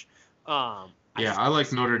stretch. I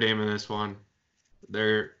like Notre Dame in this one.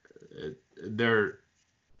 They're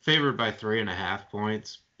favored by 3.5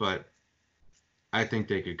 points, but I think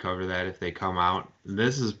they could cover that if they come out.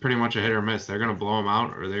 This is pretty much a hit or miss. They're going to blow them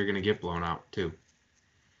out or they're going to get blown out too.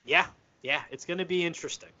 Yeah, it's going to be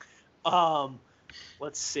interesting.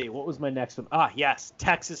 Let's see. What was my next one? Ah, yes.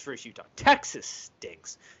 Texas versus Utah. Texas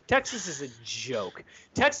stinks. Texas is a joke.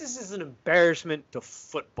 Texas is an embarrassment to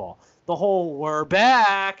football. The whole "we're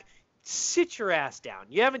back." Sit your ass down.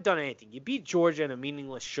 You haven't done anything. You beat Georgia in a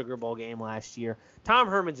meaningless Sugar Bowl game last year. Tom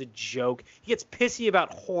Herman's a joke. He gets pissy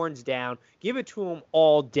about horns down. Give it to him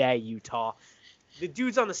all day, Utah. The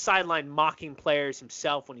dude's on the sideline mocking players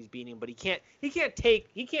himself when he's beating him, but he can't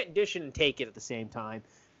dish it and take it at the same time.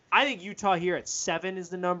 I think Utah here at 7 is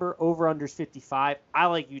the number. Over-under's 55. I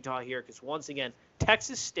like Utah here because, once again,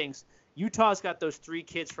 Texas stinks. Utah's got those 3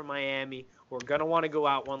 kids from Miami who are going to want to go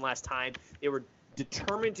out one last time. They were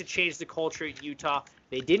determined to change the culture at Utah.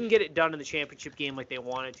 They didn't get it done in the championship game like they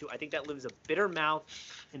wanted to. I think that leaves a bitter mouth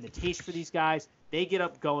in the taste for these guys. They get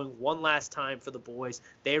up going one last time for the boys.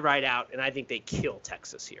 They ride out, and I think they kill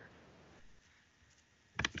Texas here.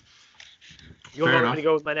 You want me to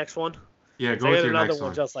go with my next one? Yeah, go with your next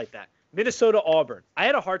one just like that. Minnesota-Auburn. I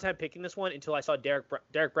had a hard time picking this one until I saw Derek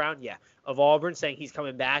Brown, of Auburn, saying he's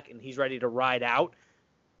coming back and he's ready to ride out.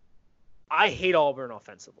 I hate Auburn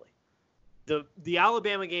offensively. The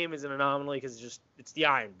Alabama game is an anomaly because it's the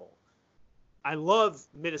Iron Bowl. I love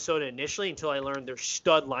Minnesota initially until I learned their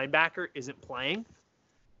stud linebacker isn't playing,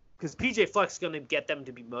 because PJ Fleck is going to get them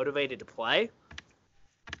to be motivated to play.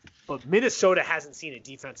 But Minnesota hasn't seen a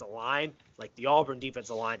defensive line like the Auburn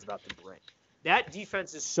defensive line is about to bring. That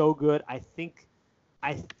defense is so good. I think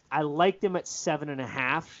I like them at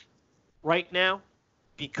 7.5 right now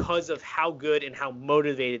because of how good and how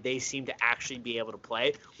motivated they seem to actually be able to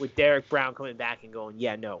play, with Derek Brown coming back and going,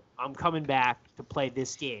 yeah, no, I'm coming back to play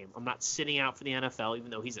this game. I'm not sitting out for the NFL,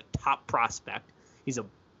 even though he's a top prospect. He's a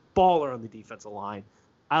baller on the defensive line.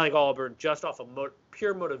 I like Auburn just off a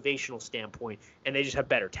pure motivational standpoint, and they just have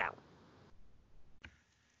better talent.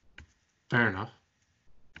 Fair enough.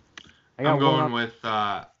 I'm going with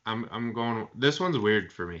I'm going. This one's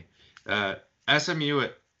weird for me. SMU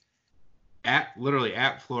literally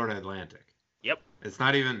at Florida Atlantic. Yep. It's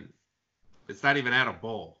not even at a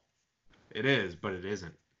bowl. It is, but it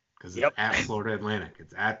isn't, because it's at Florida Atlantic.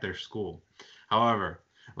 It's at their school. However,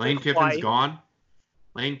 Lane Kiffin's gone.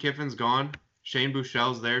 Shane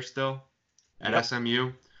Buechele's there still at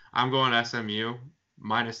SMU. I'm going SMU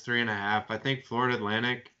 -3.5. I think Florida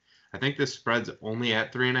Atlantic. I think this spread's only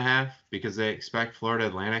at 3.5 because they expect Florida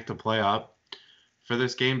Atlantic to play up for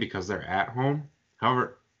this game because they're at home.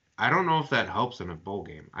 However, I don't know if that helps in a bowl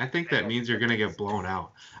game. I think that means you're going to get blown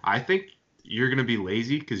out. I think you're going to be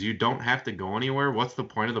lazy because you don't have to go anywhere. What's the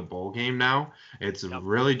point of the bowl game now? It's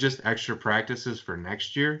really just extra practices for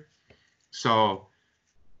next year. So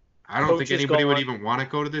I don't think anybody would even want to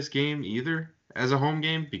go to this game either as a home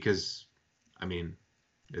game because, I mean,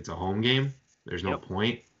 it's a home game. There's no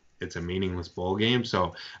point. It's a meaningless bowl game.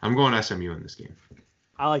 So I'm going SMU in this game.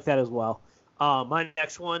 I like that as well. My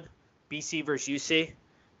next one, BC versus UC.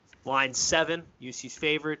 Line 7, UC's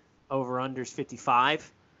favorite. Over-under's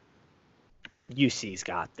 55. UC's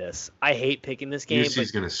got this. I hate picking this game.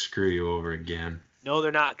 UC's going to screw you over again. No,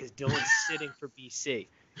 they're not, because Dillon's sitting for BC.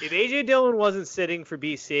 If A.J. Dillon wasn't sitting for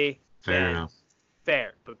BC, fair enough.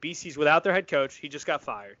 Fair. But BC's without their head coach. He just got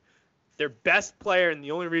fired. Their best player, and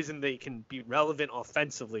the only reason they can be relevant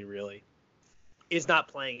offensively, really, is not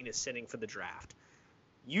playing and is sitting for the draft.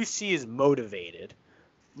 UC is motivated.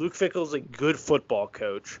 Luke Fickell's a good football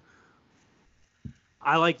coach.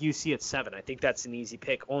 I like UC at 7. I think that's an easy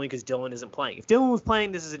pick, only because Dillon isn't playing. If Dillon was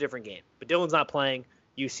playing, this is a different game. But Dillon's not playing.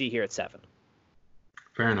 UC here at 7.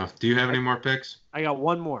 Fair enough. Do you have any more picks? I got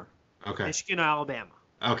one more. Okay. Michigan, Alabama.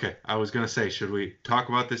 Okay. I was going to say, should we talk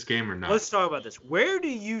about this game or not? Let's talk about this. Where do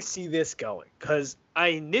you see this going? Because I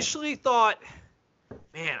initially thought,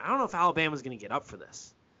 man, I don't know if Alabama's going to get up for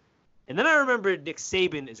this. And then I remembered Nick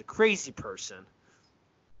Saban is a crazy person.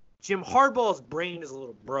 Jim Harbaugh's brain is a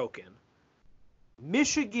little broken.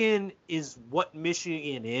 Michigan is what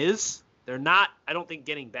Michigan is. They're not, I don't think,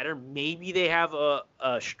 getting better. Maybe they have a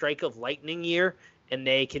strike of lightning year and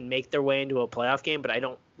they can make their way into a playoff game, but I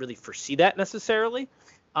don't really foresee that necessarily.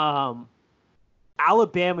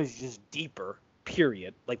 Alabama's just deeper,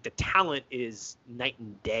 period. Like, the talent is night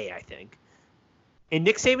and day, I think. And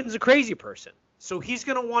Nick Saban's a crazy person. So he's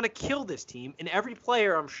going to want to kill this team, and every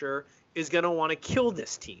player, I'm sure, is going to want to kill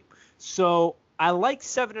this team. So I like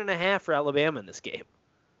 7.5 for Alabama in this game.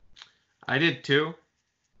 I did too.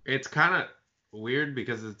 It's kind of weird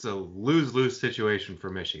because it's a lose-lose situation for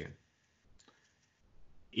Michigan.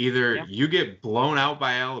 Either you get blown out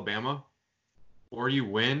by Alabama or you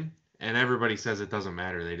win, and everybody says it doesn't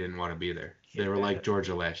matter. They didn't want to be there. They were like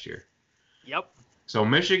Georgia last year. Yep. So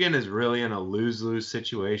Michigan is really in a lose-lose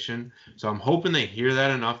situation. So I'm hoping they hear that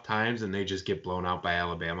enough times and they just get blown out by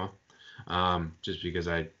Alabama. just because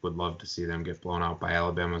I would love to see them get blown out by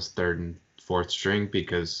Alabama's third and fourth string,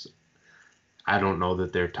 because I don't know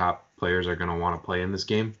that their top players are going to want to play in this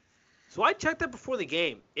game. So I checked that before the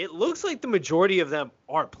game. It looks like the majority of them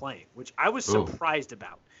are playing, which I was surprised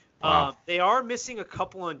about. Wow. They are missing a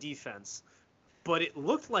couple on defense, but it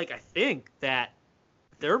looked like, I think, that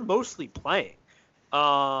they're mostly playing.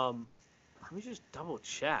 Let me just double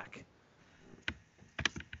check.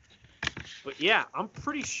 But yeah, I'm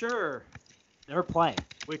pretty sure they're playing,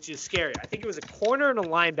 which is scary. I think it was a corner and a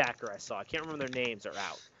linebacker I saw. I can't remember their names are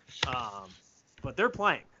out. But they're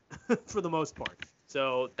playing for the most part.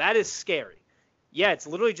 So that is scary. Yeah, it's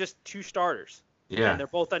literally just two starters. Yeah. And they're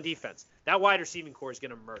both on defense. That wide receiving core is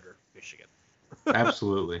going to murder Michigan.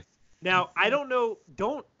 Absolutely. Now, I don't know.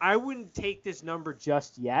 I wouldn't take this number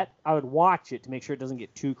just yet. I would watch it to make sure it doesn't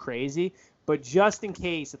get too crazy. But just in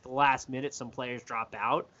case at the last minute some players drop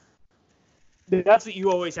out, that's what you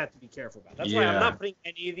always have to be careful about. That's why I'm not putting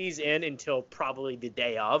any of these in until probably the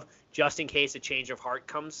day of, just in case a change of heart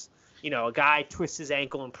comes. You know, a guy twists his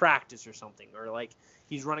ankle in practice or something, or like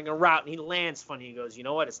he's running a route and he lands funny. He goes, you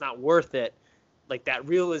know what? It's not worth it. Like that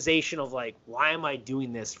realization of like, why am I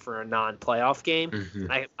doing this for a non-playoff game?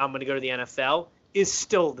 Mm-hmm. I'm going to go to the NFL is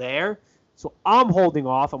still there. So I'm holding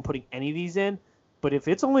off on putting any of these in. But if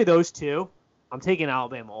it's only those two, I'm taking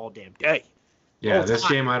Alabama all damn day. Yeah, this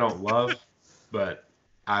game I don't love, but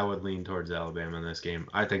I would lean towards Alabama in this game.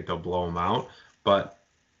 I think they'll blow them out, but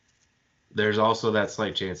there's also that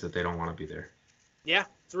slight chance that they don't want to be there. Yeah,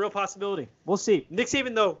 it's a real possibility. We'll see. Nick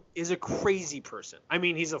Saban, though, is a crazy person. I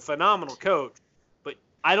mean, he's a phenomenal coach, but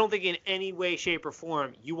I don't think in any way, shape, or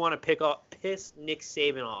form you want to piss Nick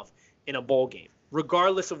Saban off in a bowl game,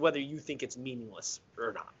 regardless of whether you think it's meaningless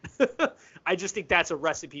or not. I just think that's a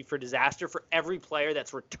recipe for disaster for every player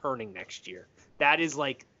that's returning next year. That is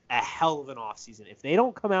like a hell of an offseason. If they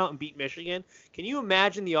don't come out and beat Michigan, can you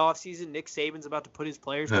imagine the offseason Nick Saban's about to put his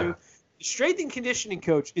players through? The strength and conditioning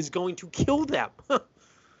coach is going to kill them.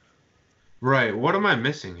 Right. What am I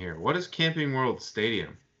missing here? What is Camping World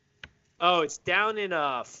Stadium? Oh, it's down in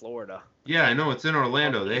Florida. Yeah, I know it's in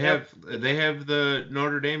Orlando. They have the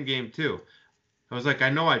Notre Dame game too. I was like, I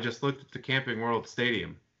know I just looked at the Camping World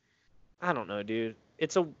Stadium. I don't know, dude.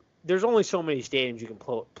 There's only so many stadiums you can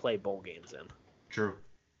play bowl games in. True.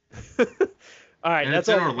 All right, And that's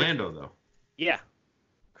it's in all Orlando though. Yeah,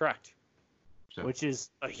 correct. So. Which is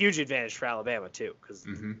a huge advantage for Alabama too, because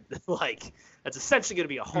Mm-hmm. like that's essentially going to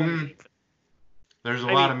be a home game. There's a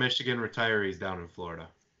lot of Michigan retirees down in Florida.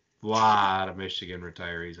 A lot of Michigan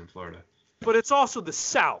retirees in Florida. But it's also the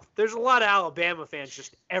South. There's a lot of Alabama fans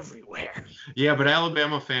just everywhere. Yeah, but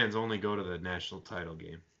Alabama fans only go to the national title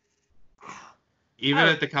game. Even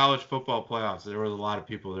at the college football playoffs, there was a lot of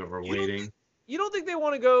people that were waiting. You don't think they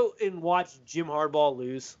want to go and watch Jim Harbaugh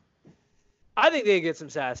lose? I think they get some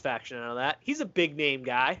satisfaction out of that. He's a big name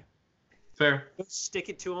guy. Fair. Stick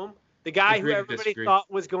it to him. The guy Agree who to everybody disagree.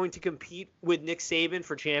 thought was going to compete with Nick Saban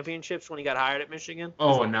for championships when he got hired at Michigan.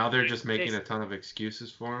 Oh, and now they're just making a ton of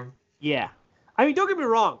excuses for him? Yeah. I mean, don't get me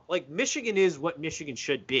wrong. Like, Michigan is what Michigan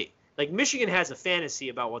should be. Like, Michigan has a fantasy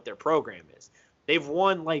about what their program is. They've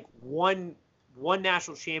won, like, one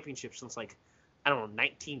national championship since, like, I don't know,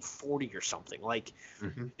 1940 or something. Like,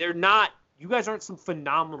 they're not – you guys aren't some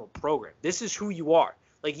phenomenal program. This is who you are.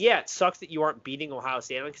 Like, yeah, it sucks that you aren't beating Ohio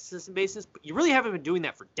State on a consistent basis, but you really haven't been doing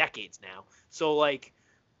that for decades now. So, like,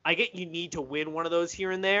 I get you need to win one of those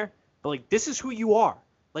here and there, but, like, this is who you are.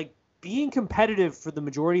 Like, being competitive for the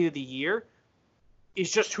majority of the year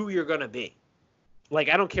is just who you're going to be. Like,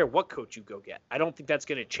 I don't care what coach you go get. I don't think that's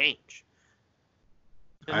going to change.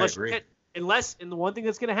 I agree. And the one thing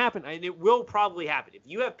that's going to happen, and it will probably happen, if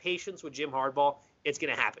you have patience with Jim Harbaugh, it's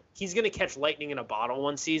going to happen. He's going to catch lightning in a bottle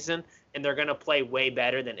one season, and they're going to play way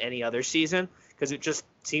better than any other season because it just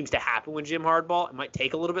seems to happen with Jim Harbaugh. It might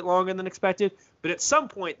take a little bit longer than expected, but at some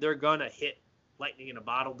point they're going to hit lightning in a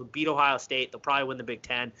bottle. They'll beat Ohio State. They'll probably win the Big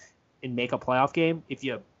Ten and make a playoff game if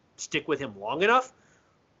you stick with him long enough.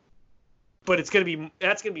 But that's going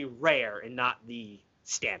to be rare and not the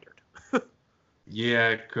standard. Yeah,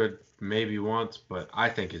 it could maybe once, but I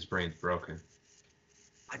think his brain's broken.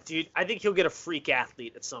 Dude, I think he'll get a freak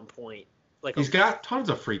athlete at some point. Like He's got tons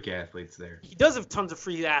of freak athletes there. He does have tons of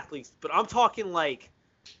freak athletes, but I'm talking like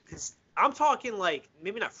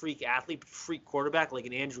maybe not freak athlete, but freak quarterback, like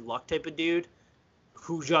an Andrew Luck type of dude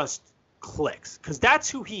who just clicks. Because that's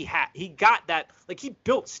who he had. He got that. Like, he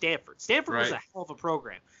built Stanford. Stanford was a hell of a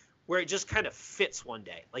program where it just kind of fits one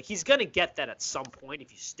day. Like, he's going to get that at some point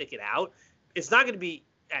if you stick it out. It's not going to be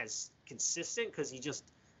as consistent because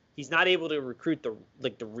he's not able to recruit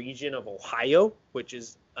the region of Ohio, which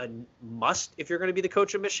is a must if you're going to be the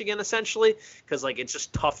coach of Michigan, essentially, because like it's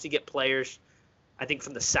just tough to get players, I think,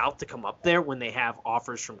 from the South to come up there when they have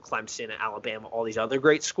offers from Clemson and Alabama, all these other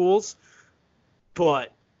great schools.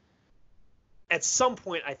 But at some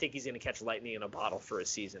point, I think he's going to catch lightning in a bottle for a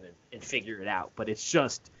season and figure it out. But it's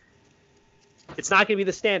not going to be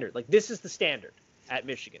the standard. Like, this is the standard at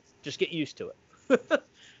Michigan. Just get used to it.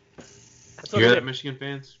 That's You hear that, Michigan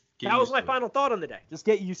fans? That was my final thought on the day. Just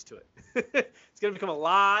get used to it. It's going to become a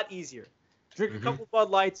lot easier. Drink a couple Bud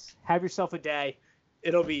Lights, have yourself a day.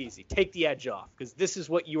 It'll be easy. Take the edge off, because this is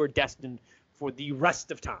what you are destined for the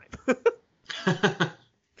rest of time.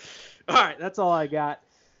 All right, that's all I got.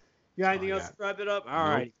 You got anything else to wrap it up? All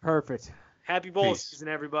right, perfect. Happy bowl season,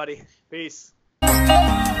 everybody. Peace.